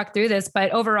talk through this.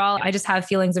 But overall, I just have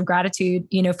feelings of gratitude,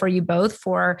 for you both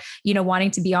for,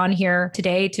 wanting to be on here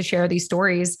today to share these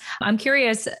stories. I'm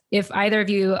curious if either of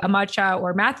you, Ahmad Shah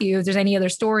or Matthew, if there's any other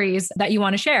stories that you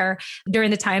want to share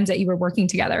during the times that you were working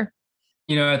together.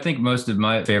 I think most of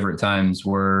my favorite times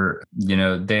were,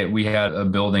 we had a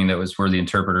building that was where the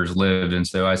interpreters lived. And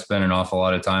so I spent an awful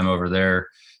lot of time over there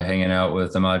hanging out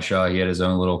with Ahmad Shah. He had his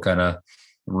own little kind of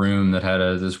room that had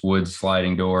this wood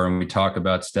sliding door, and we talk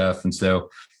about stuff. And so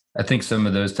I think some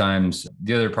of those times,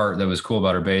 the other part that was cool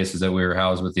about our base is that we were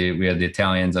housed we had the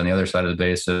Italians on the other side of the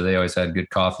base. So they always had good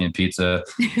coffee and pizza.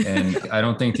 And I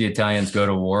don't think the Italians go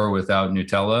to war without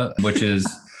Nutella, which is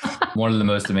one of the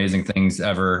most amazing things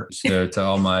ever. So to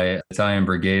all my Italian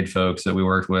brigade folks that we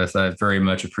worked with, I very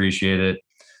much appreciate it.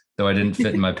 Though I didn't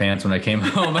fit in my pants when I came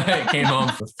home. I came home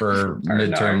for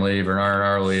midterm leave or an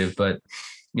R&R leave. But,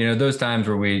 those times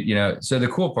where we, so the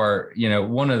cool part,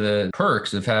 one of the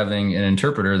perks of having an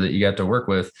interpreter that you got to work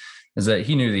with is that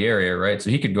he knew the area, right? So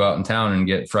he could go out in town and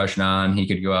get fresh naan. He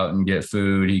could go out and get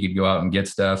food. He could go out and get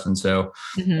stuff. And so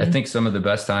I think some of the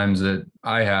best times that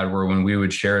I had were when we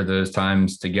would share those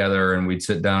times together and we'd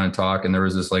sit down and talk. And there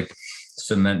was this like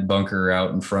cement bunker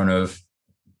out in front of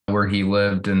where he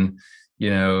lived. And,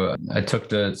 I took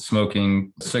to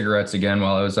smoking cigarettes again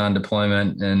while I was on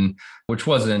deployment, and which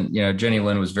wasn't, Jenny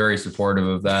Lynn was very supportive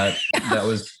of that. That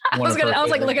was I was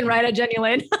like looking right at Jenny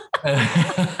Lynn.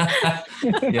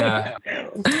 Yeah.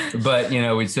 But,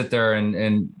 we'd sit there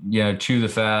and chew the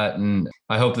fat. And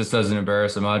I hope this doesn't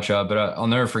embarrass Ahmad Shah, but I'll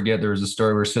never forget, there was a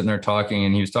story. We were sitting there talking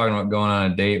and he was talking about going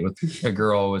on a date with a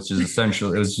girl, which is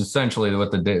essentially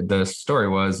what the story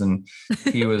was. And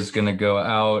he was going to go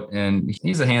out, and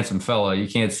he's a handsome fella. You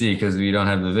can't see because we don't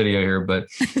have the video here, but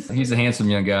he's a handsome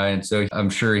young guy. And so I'm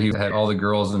sure he had all the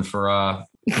girls in Farah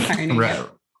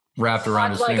wrapped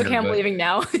around his finger. Okay, I'm leaving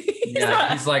now.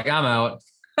 Yeah, he's like, I'm out.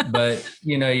 But,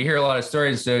 you hear a lot of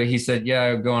stories. So he said, yeah,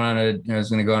 I was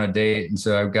going to go on a date. And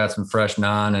so I've got some fresh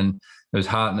naan and it was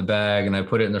hot in the bag and I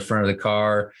put it in the front of the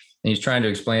car. And he's trying to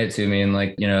explain it to me.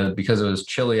 And because it was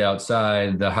chilly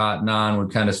outside, the hot naan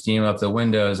would kind of steam up the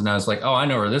windows. And I was like, oh, I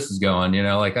know where this is going.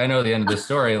 I know the end of the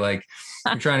story. Like,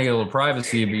 you're trying to get a little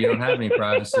privacy, but you don't have any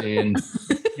privacy. And,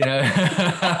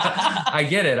 I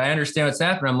get it. I understand what's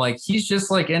happening. I'm like, he's just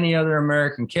like any other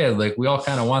American kid. Like, we all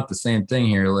kind of want the same thing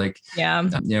here. Like, yeah,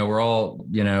 we're all,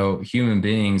 human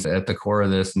beings at the core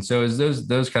of this. And so is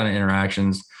those kind of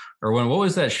interactions. Or what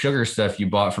was that sugar stuff you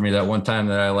bought for me that one time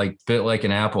that I bit like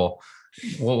an apple?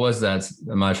 What was that,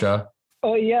 Ahmad Shah?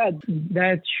 Oh yeah,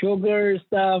 that sugar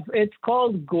stuff. It's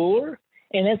called gur,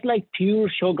 and it's like pure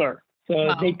sugar.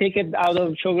 So They take it out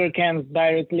of sugar cans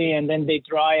directly and then they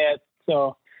dry it.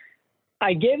 So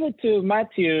I gave it to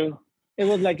Matthew. It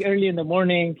was like early in the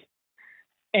morning,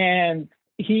 and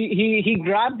he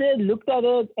grabbed it, looked at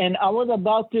it, and I was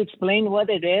about to explain what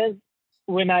it is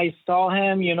when I saw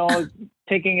him,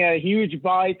 taking a huge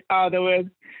bite out of it.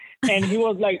 And he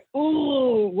was like,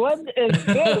 ooh, what is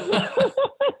this?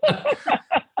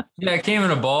 Yeah, it came in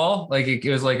a ball. Like it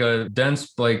was like a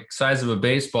dense, size of a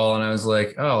baseball. And I was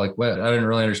like, oh, what? I didn't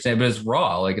really understand, but it's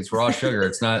raw. Like it's raw sugar.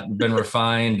 It's not been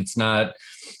refined. It's not,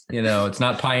 it's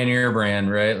not Pioneer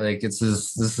brand, right? Like this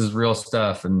is real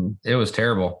stuff. And it was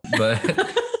terrible.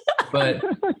 But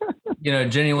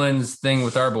Jenny Lynn's thing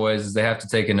with our boys is they have to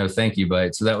take a no thank you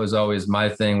bite. So that was always my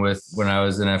thing with when I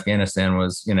was in Afghanistan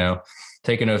was,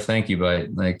 take a no thank you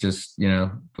bite. Like just,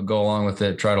 go along with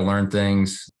it, try to learn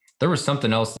things. There was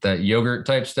something else, that yogurt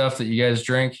type stuff that you guys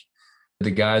drink.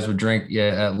 The guys would drink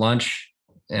at lunch,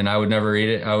 and I would never eat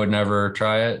it. I would never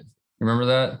try it. Remember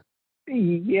that?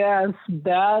 Yes,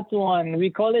 that one.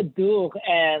 We call it dough,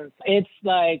 and it's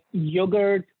like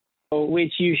yogurt,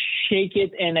 which you shake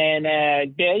it in a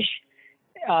dish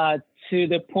to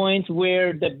the point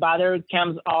where the batter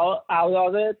comes out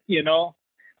of it,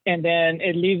 and then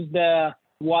it leaves the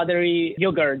watery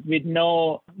yogurt with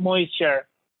no moisture.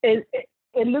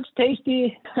 It looks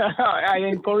tasty. I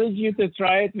encourage you to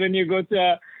try it when you go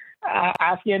to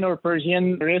Afghan or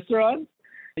Persian restaurant.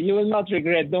 You will not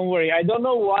regret. Don't worry. I don't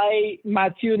know why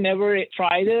Matthew never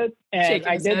tried it, and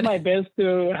I did my best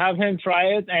to have him try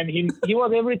it. And he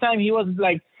was every time he was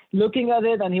like looking at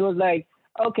it, and he was like,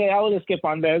 "Okay, I will skip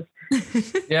on this."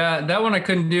 Yeah, that one I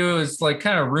couldn't do. It was like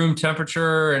kind of room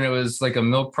temperature, and it was like a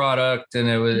milk product, and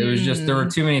it was just there were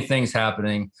too many things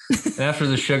happening. And after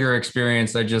the sugar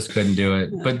experience, I just couldn't do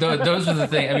it. But those are the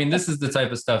things. I mean, this is the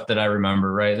type of stuff that I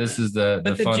remember, right? This is the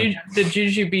fun. The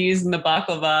jujubes and the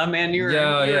baklava, man.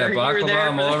 Baklava.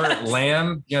 I'm all over it.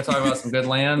 Lamb. You know, talk about some good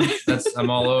lamb. I'm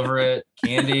all over it.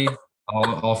 Candy,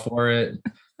 all for it.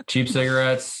 Cheap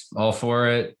cigarettes, all for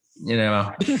it. You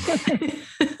know,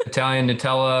 Italian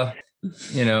Nutella,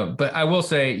 you know, but I will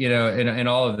say, you know, in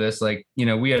all of this, like, you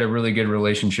know, we had a really good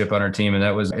relationship on our team, and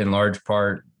that was in large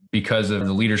part because of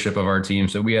the leadership of our team.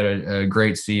 So we had a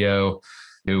great CEO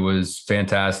who was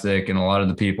fantastic, and a lot of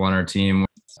the people on our team,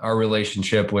 our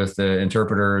relationship with the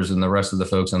interpreters and the rest of the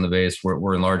folks on the base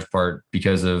were in large part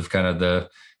because of kind of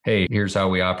hey, here's how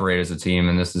we operate as a team.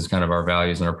 And this is kind of our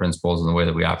values and our principles and the way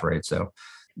that we operate. So,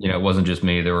 you know, it wasn't just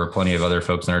me. There were plenty of other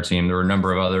folks on our team. There were a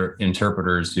number of other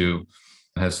interpreters who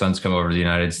have since come over to the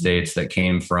United States that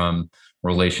came from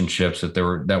relationships that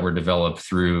were developed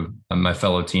through my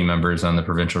fellow team members on the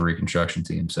provincial reconstruction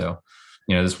team. So,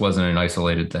 you know, this wasn't an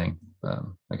isolated thing.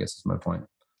 I guess is my point.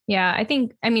 Yeah,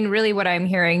 I mean, really what I'm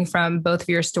hearing from both of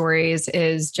your stories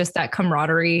is just that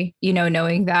camaraderie, you know,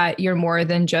 knowing that you're more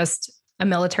than just a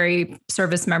military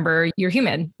service member. You're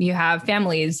human. You have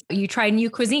families. You try new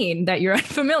cuisine that you're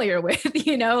unfamiliar with,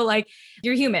 you know, like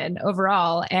you're human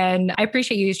overall. And I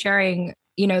appreciate you sharing,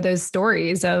 you know, those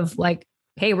stories of like,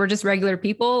 hey, we're just regular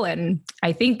people. And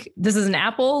I think this is an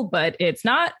apple, but it's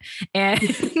not. And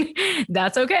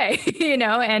that's okay, you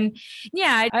know? And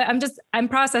yeah, I'm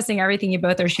processing everything you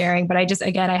both are sharing, but I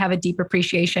have a deep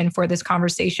appreciation for this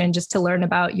conversation just to learn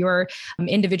about your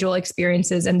individual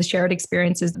experiences and the shared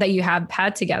experiences that you have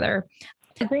had together.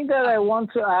 I think that I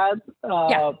want to add,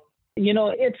 you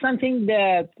know, it's something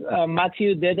that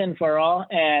Matthew did in Farah,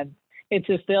 and it's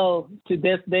still to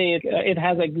this day, it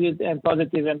has a good and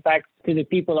positive impact to the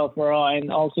people of Farah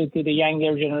and also to the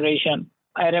younger generation.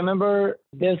 I remember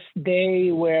this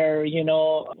day where, you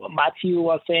know, Matthew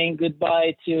was saying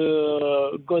goodbye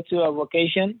to go to a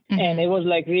vacation. Mm-hmm. And it was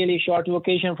like really short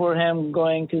vacation for him,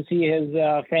 going to see his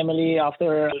family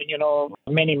after, you know,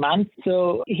 many months.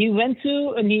 So he went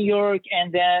to New York,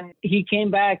 and then he came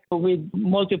back with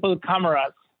multiple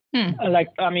cameras,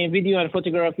 video and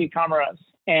photography cameras.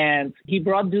 And he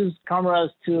brought these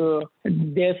cameras to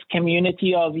this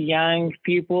community of young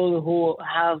people who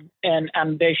have an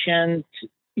ambition,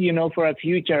 you know, for a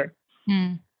future,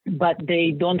 but they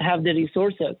don't have the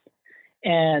resources.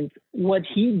 And what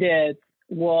he did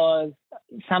was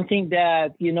something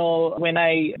that, you know, when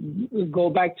I go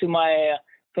back to my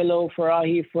fellow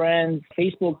Farahi friends'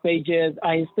 Facebook pages,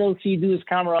 I still see those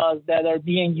cameras that are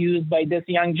being used by this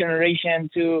young generation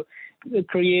to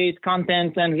create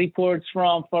content and reports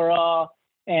from Farah.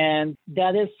 And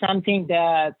that is something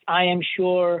that I am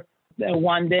sure that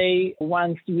one day,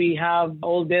 once we have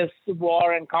all this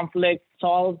war and conflict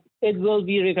solved, it will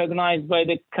be recognized by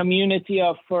the community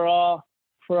of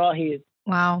Farahis.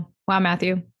 Wow,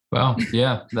 Matthew. Wow.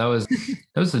 Yeah, that was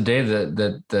the day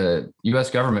that the U.S.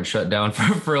 government shut down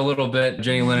for a little bit.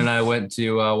 Jenny Lynn and I went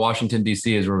to Washington,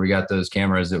 D.C. is where we got those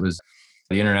cameras. It was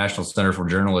the International Center for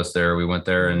Journalists there. We went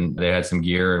there and they had some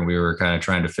gear, and we were kind of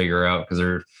trying to figure out, because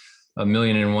there are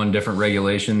 1,000,001 different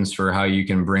regulations for how you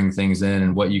can bring things in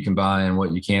and what you can buy and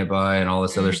what you can't buy and all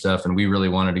this other stuff. And we really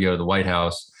wanted to go to the White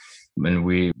House, and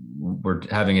we were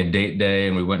having a date day,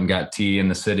 and we went and got tea in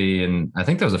the city. And I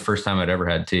think that was the first time I'd ever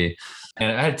had tea. And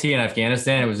I had tea in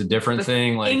Afghanistan. It was a different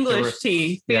thing. Like English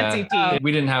tea, fancy tea.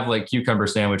 We didn't have like cucumber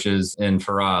sandwiches in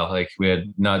Farah. Like we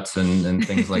had nuts and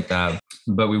things like that.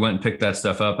 But we went and picked that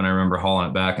stuff up. And I remember hauling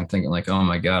it back and thinking like, oh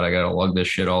my God, I got to lug this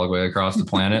shit all the way across the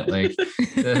planet. Like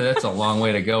that's a long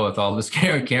way to go with all this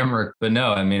camera. But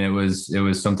no, I mean, it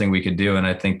was something we could do. And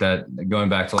I think that going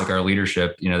back to like our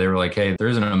leadership, you know, they were like, hey, there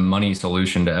isn't a money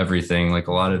solution to everything. Like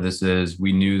a lot of this is,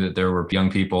 we knew that there were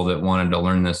young people that wanted to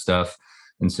learn this stuff.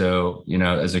 And so, you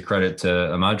know, as a credit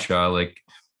to Ahmad Shah, like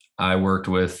I worked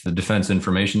with the Defense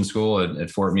Information School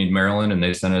at Fort Meade, Maryland, and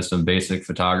they sent us some basic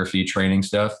photography training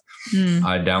stuff.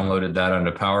 I downloaded that onto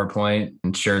PowerPoint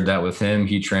and shared that with him.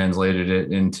 He translated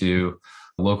it into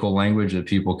local language that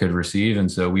people could receive.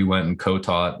 And so we went and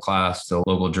co-taught class to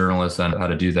local journalists on how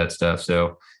to do that stuff.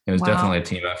 So it was definitely a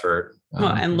team effort.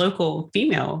 Well, and local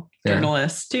female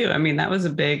journalists too. I mean, that was a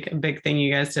big thing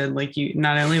you guys did. Like you,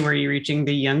 not only were you reaching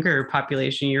the younger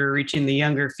population, you were reaching the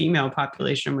younger female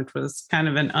population, which was kind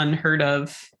of an unheard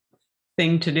of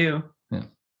thing to do. Yeah.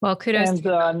 Well, kudos.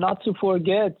 And not to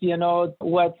forget,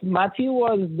 what Matthew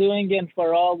was doing in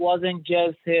Farah wasn't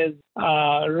just his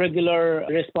regular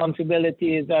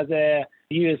responsibilities as a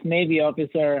U.S. Navy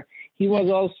officer. He was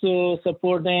also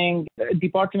supporting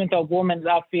Department of Women's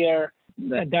Affairs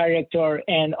director,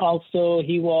 and also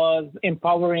he was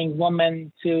empowering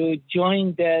women to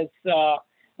join this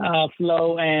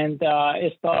flow and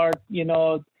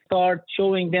start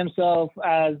showing themselves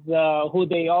as who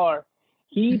they are.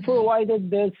 He provided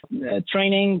this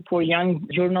training for young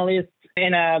journalists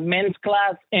in a men's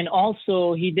class, and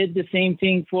also he did the same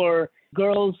thing for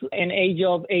girls in age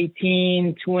of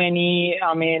 18, 20,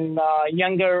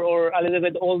 younger or a little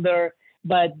bit older.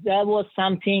 But that was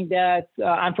something that,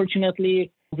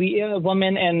 unfortunately, we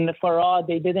women in Farah,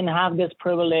 they didn't have this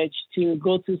privilege to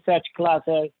go to such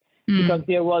classes because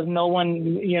there was no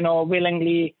one,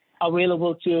 willingly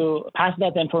available to pass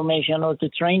that information or to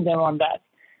train them on that.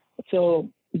 So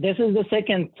this is the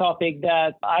second topic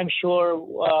that I'm sure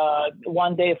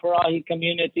one day Farahi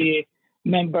community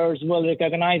members will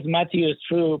recognize Matthew's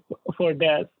troop for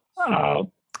this.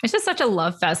 It's just such a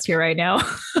love fest here right now.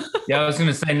 Yeah, I was going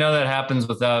to say, no, that happens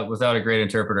without a great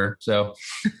interpreter. So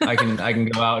I can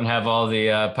go out and have all the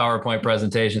PowerPoint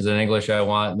presentations in English I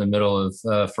want in the middle of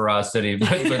Farah City, but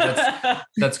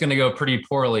that's going to go pretty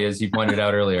poorly, as you pointed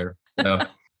out earlier. So.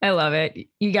 I love it.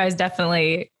 You guys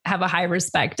definitely have a high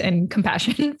respect and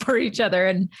compassion for each other,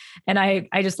 and I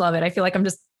just love it. I feel like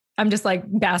I'm just like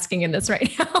basking in this right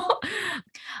now.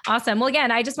 Awesome. Well,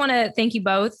 again, I just want to thank you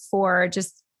both for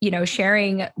just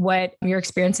sharing what your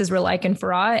experiences were like in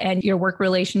Farah and your work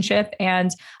relationship and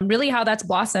really how that's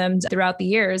blossomed throughout the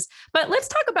years. But let's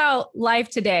talk about life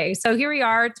today. So here we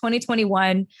are,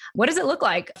 2021. What does it look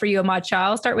like for you, Ahmad Shah?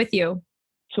 I'll start with you.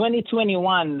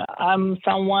 2021. I'm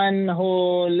someone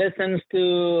who listens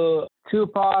to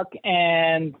Tupac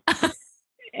and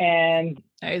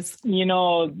nice.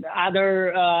 Other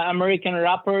American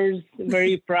rappers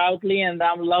very proudly, and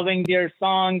I'm loving their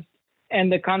songs and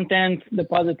the content, the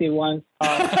positive ones.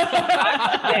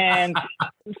 And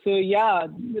so,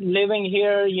 living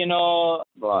here,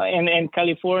 in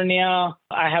California,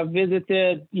 I have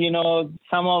visited,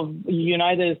 some of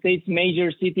United States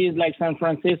major cities like San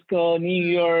Francisco, New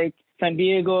York, San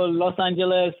Diego, Los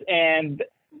Angeles, and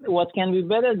what can be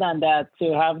better than that,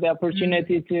 to have the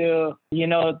opportunity to,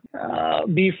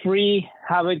 be free,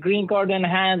 have a green card in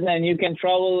hand, and you can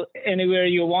travel anywhere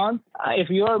you want. If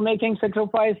you're making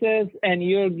sacrifices and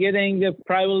you're getting the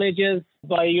privileges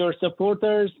by your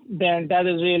supporters, then that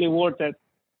is really worth it.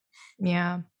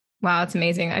 Yeah. Wow. It's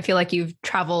amazing. I feel like you've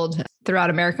traveled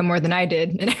throughout America more than I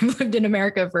did. And I've lived in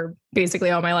America for basically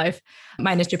all my life,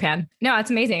 minus Japan. No, it's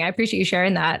amazing. I appreciate you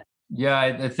sharing that. Yeah,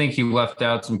 I think you left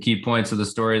out some key points of the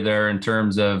story there in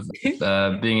terms of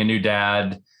being a new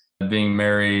dad, being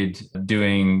married,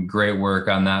 doing great work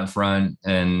on that front,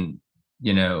 and,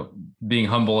 being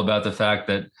humble about the fact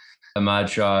that Ahmad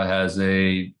Shah has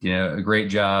a great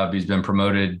job. He's been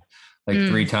promoted like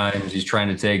 3 times. He's trying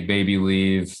to take baby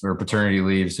leave or paternity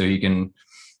leave so he can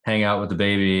hang out with the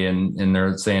baby, and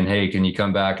they're saying, hey, can you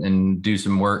come back and do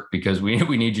some work because we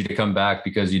need you to come back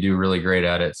because you do really great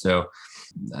at it. So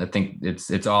I think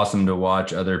it's awesome to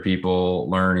watch other people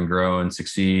learn and grow and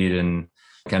succeed and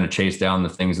kind of chase down the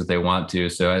things that they want to.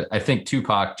 So I think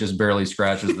Tupac just barely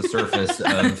scratches the surface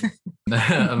of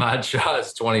Ahmad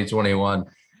Shah's 2021.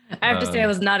 I have to say I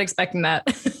was not expecting that.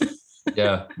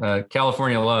 Yeah.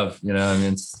 California Love,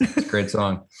 it's a great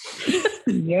song.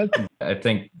 Yes. I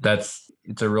think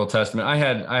it's a real testament. I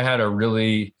had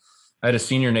a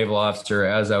senior naval officer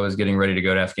as I was getting ready to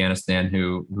go to Afghanistan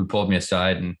who pulled me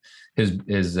aside, and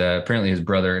his apparently his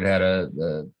brother had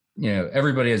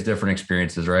everybody has different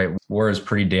experiences, right? War is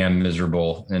pretty damn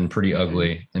miserable and pretty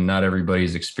ugly, and not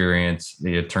everybody's experience,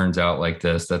 it turns out like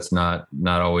this. That's not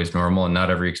always normal, and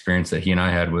not every experience that he and I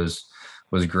had was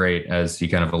great, as he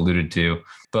kind of alluded to.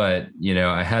 But,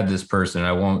 I had this person,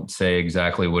 I won't say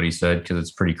exactly what he said because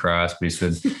it's pretty crass, but he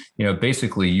said,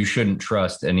 basically you shouldn't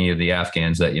trust any of the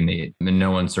Afghans that you meet in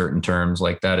no uncertain terms.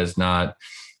 Like, that is not,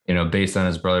 based on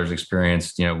his brother's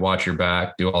experience, watch your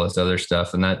back, do all this other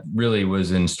stuff. And that really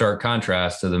was in stark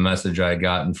contrast to the message I had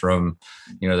gotten from,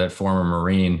 that former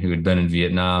Marine who had been in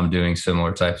Vietnam doing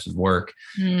similar types of work.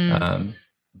 And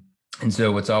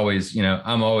so what's always,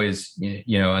 I'm always,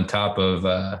 on top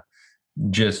of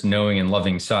just knowing and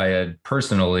loving Syed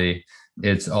personally,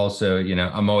 it's also,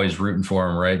 I'm always rooting for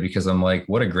him, right? Because I'm like,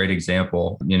 what a great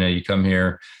example. You come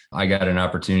here, I got an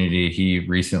opportunity. He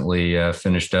recently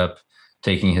finished up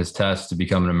taking his test to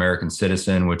become an American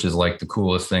citizen, which is like the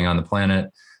coolest thing on the planet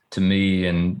to me.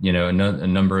 And, a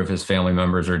number of his family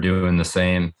members are doing the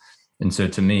same. And so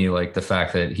to me, like the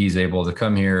fact that he's able to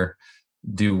come here,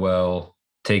 do well,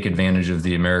 take advantage of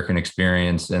the American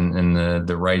experience and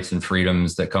the rights and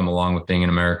freedoms that come along with being an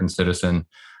American citizen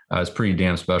is pretty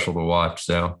damn special to watch.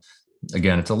 So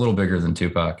again, it's a little bigger than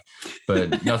Tupac,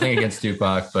 but nothing against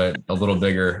Tupac, but a little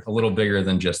bigger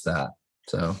than just that.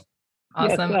 So.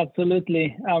 Awesome. Yes,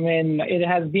 absolutely. I mean, it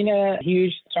has been a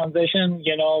huge transition,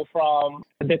 from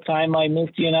the time I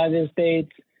moved to United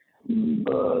States,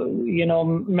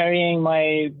 marrying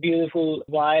my beautiful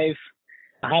wife,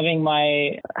 having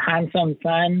my handsome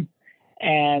son,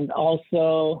 and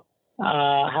also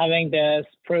having this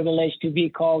privilege to be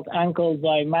called uncle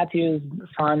by Matthew's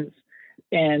sons.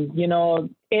 And,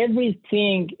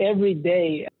 everything, every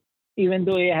day, even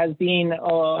though it has been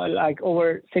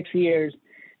over 6 years,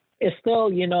 it's still,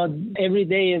 every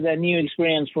day is a new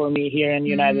experience for me here in the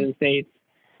United States,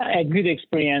 a good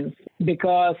experience.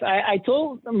 Because I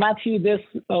told Matthew this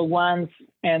once,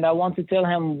 and I want to tell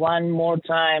him one more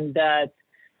time that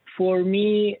for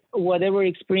me, whatever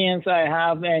experience I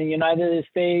have in the United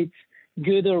States,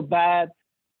 good or bad,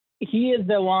 he is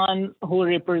the one who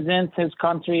represents his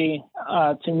country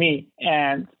to me.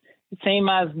 And same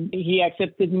as he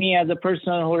accepted me as a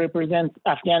person who represents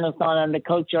Afghanistan and the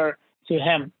culture to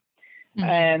him.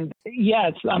 And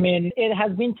yes, I mean, it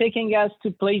has been taking us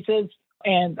to places,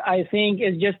 and I think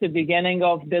it's just the beginning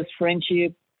of this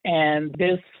friendship, and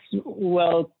this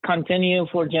will continue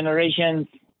for generations.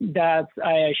 That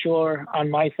I assure on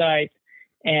my side.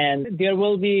 And there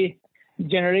will be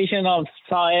generation of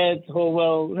Syeds who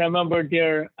will remember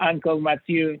their Uncle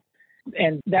Matthew.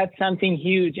 And that's something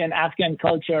huge in Afghan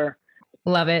culture.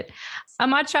 Love it.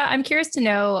 Ahmad Shah, I'm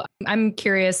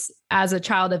curious as a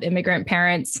child of immigrant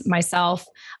parents myself,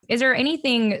 is there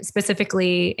anything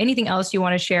else you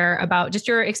want to share about just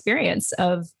your experience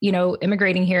of,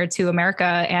 immigrating here to America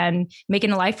and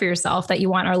making a life for yourself that you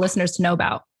want our listeners to know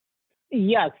about?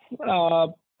 Yes.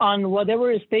 On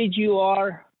whatever stage you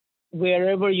are,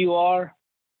 wherever you are,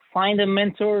 find a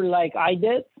mentor like I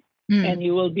did, and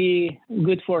you will be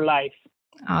good for life.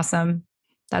 Awesome.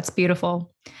 That's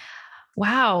beautiful.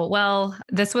 Wow. Well,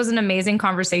 this was an amazing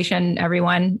conversation,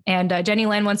 everyone. And Jenny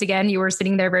Lynn, once again, you were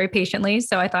sitting there very patiently.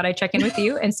 So I thought I'd check in with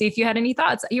you and see if you had any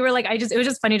thoughts. You were like, it was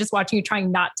just funny just watching you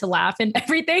trying not to laugh and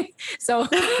everything. So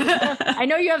I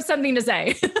know you have something to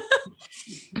say.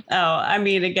 I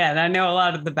mean, again, I know a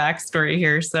lot of the backstory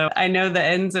here. So I know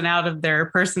the ins and out of their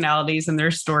personalities and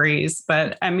their stories.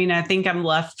 But I mean, I think I'm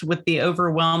left with the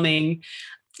overwhelming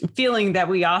feeling that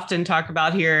we often talk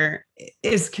about here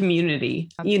is community.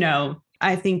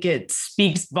 I think it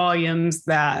speaks volumes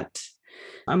that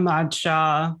Ahmad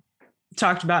Shah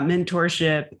talked about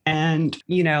mentorship and,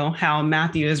 how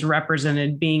Matthew is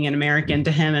represented being an American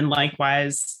to him. And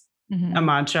likewise,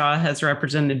 Ahmad Shah has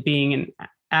represented being an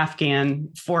Afghan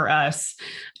for us,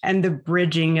 and the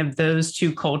bridging of those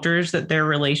two cultures, that their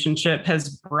relationship has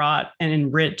brought and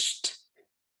enriched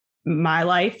my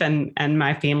life and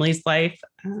my family's life.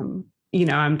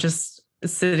 I'm just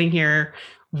sitting here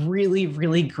really,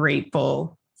 really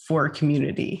grateful for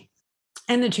community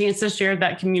and the chance to share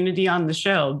that community on the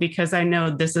show, because I know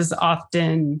this is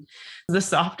often the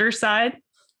softer side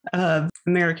of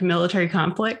American military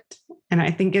conflict. And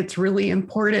I think it's really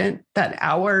important that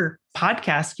our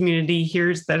podcast community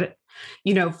hears that,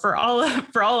 for all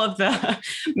of the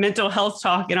mental health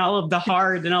talk and all of the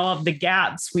hard and all of the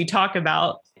gaps we talk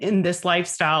about in this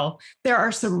lifestyle, there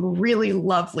are some really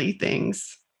lovely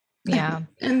things. Yeah.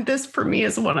 And this for me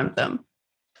is one of them.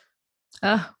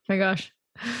 Oh my gosh.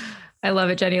 I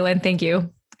love it, Jenny Lynn. Thank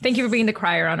you. Thank you for being the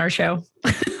crier on our show.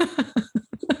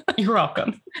 You're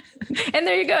welcome. And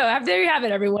there you go. There you have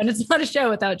it, everyone. It's not a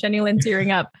show without Jenny Lynn tearing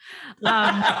up.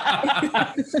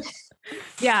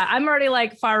 Yeah, I'm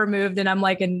already far removed and I'm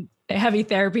in heavy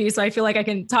therapy. So I feel like I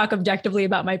can talk objectively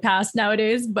about my past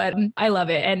nowadays, but I love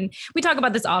it. And we talk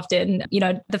about this often,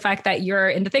 the fact that you're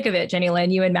in the thick of it, Jenny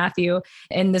Lynn, you and Matthew,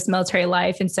 in this military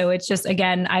life. And so it's just,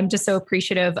 again, I'm just so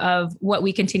appreciative of what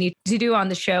we continue to do on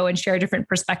the show and share different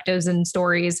perspectives and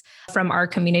stories from our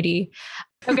community.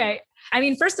 Okay. I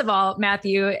mean, first of all,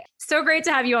 Matthew, so great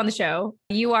to have you on the show.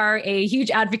 You are a huge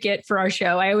advocate for our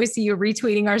show. I always see you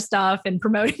retweeting our stuff and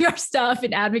promoting our stuff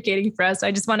and advocating for us. So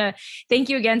I just want to thank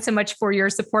you again so much for your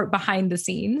support behind the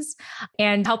scenes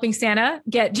and helping Santa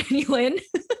get Jenny Lynn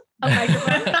a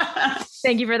microphone.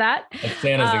 Thank you for that.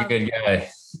 Santa's a good guy.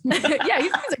 Yeah,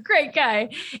 he's a great guy.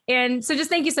 And so just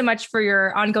thank you so much for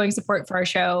your ongoing support for our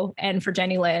show and for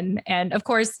Jenny Lynn. And of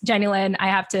course, Jenny Lynn, I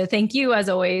have to thank you as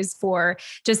always for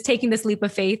just taking this leap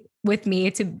of faith with me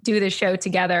to do this show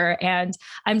together. And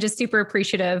I'm just super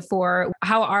appreciative for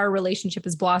how our relationship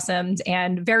has blossomed.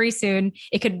 And very soon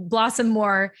it could blossom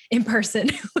more in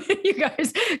person when you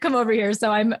guys come over here.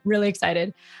 So I'm really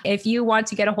excited. If you want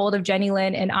to get a hold of Jenny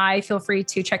Lynn and I, feel free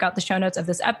to check out the show notes of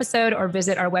this episode or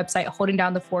visit our website,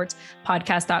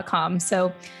 holdingdownthefortpodcast.com.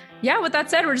 So yeah, with that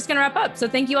said, we're just going to wrap up. So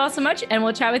thank you all so much. And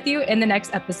we'll chat with you in the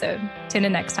next episode. Tune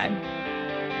in next time.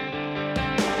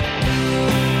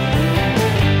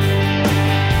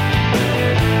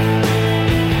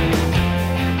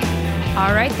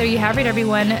 All right, there you have it,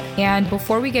 everyone. And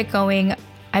before we get going,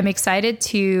 I'm excited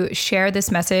to share this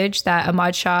message that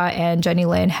Ahmad Shah and Jenny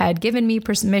Lynn had given me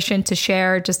permission to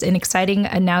share. Just an exciting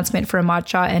announcement for Ahmad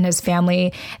Shah and his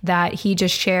family that he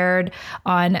just shared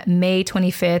on May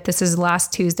 25th. This is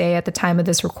last Tuesday at the time of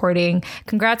this recording.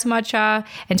 Congrats, Ahmad Shah.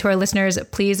 And to our listeners,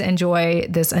 please enjoy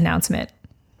this announcement.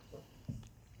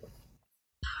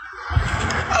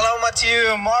 Hello,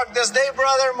 Matthew. Mark this day,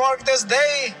 brother. Mark this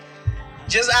day.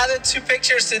 Just added 2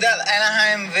 pictures to that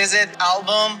Anaheim Visit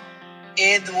album.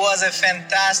 It was a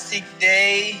fantastic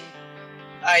day.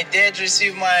 I did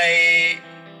receive my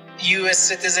U.S.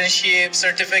 citizenship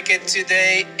certificate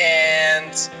today,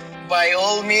 and by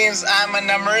all means, I'm an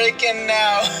American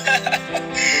now.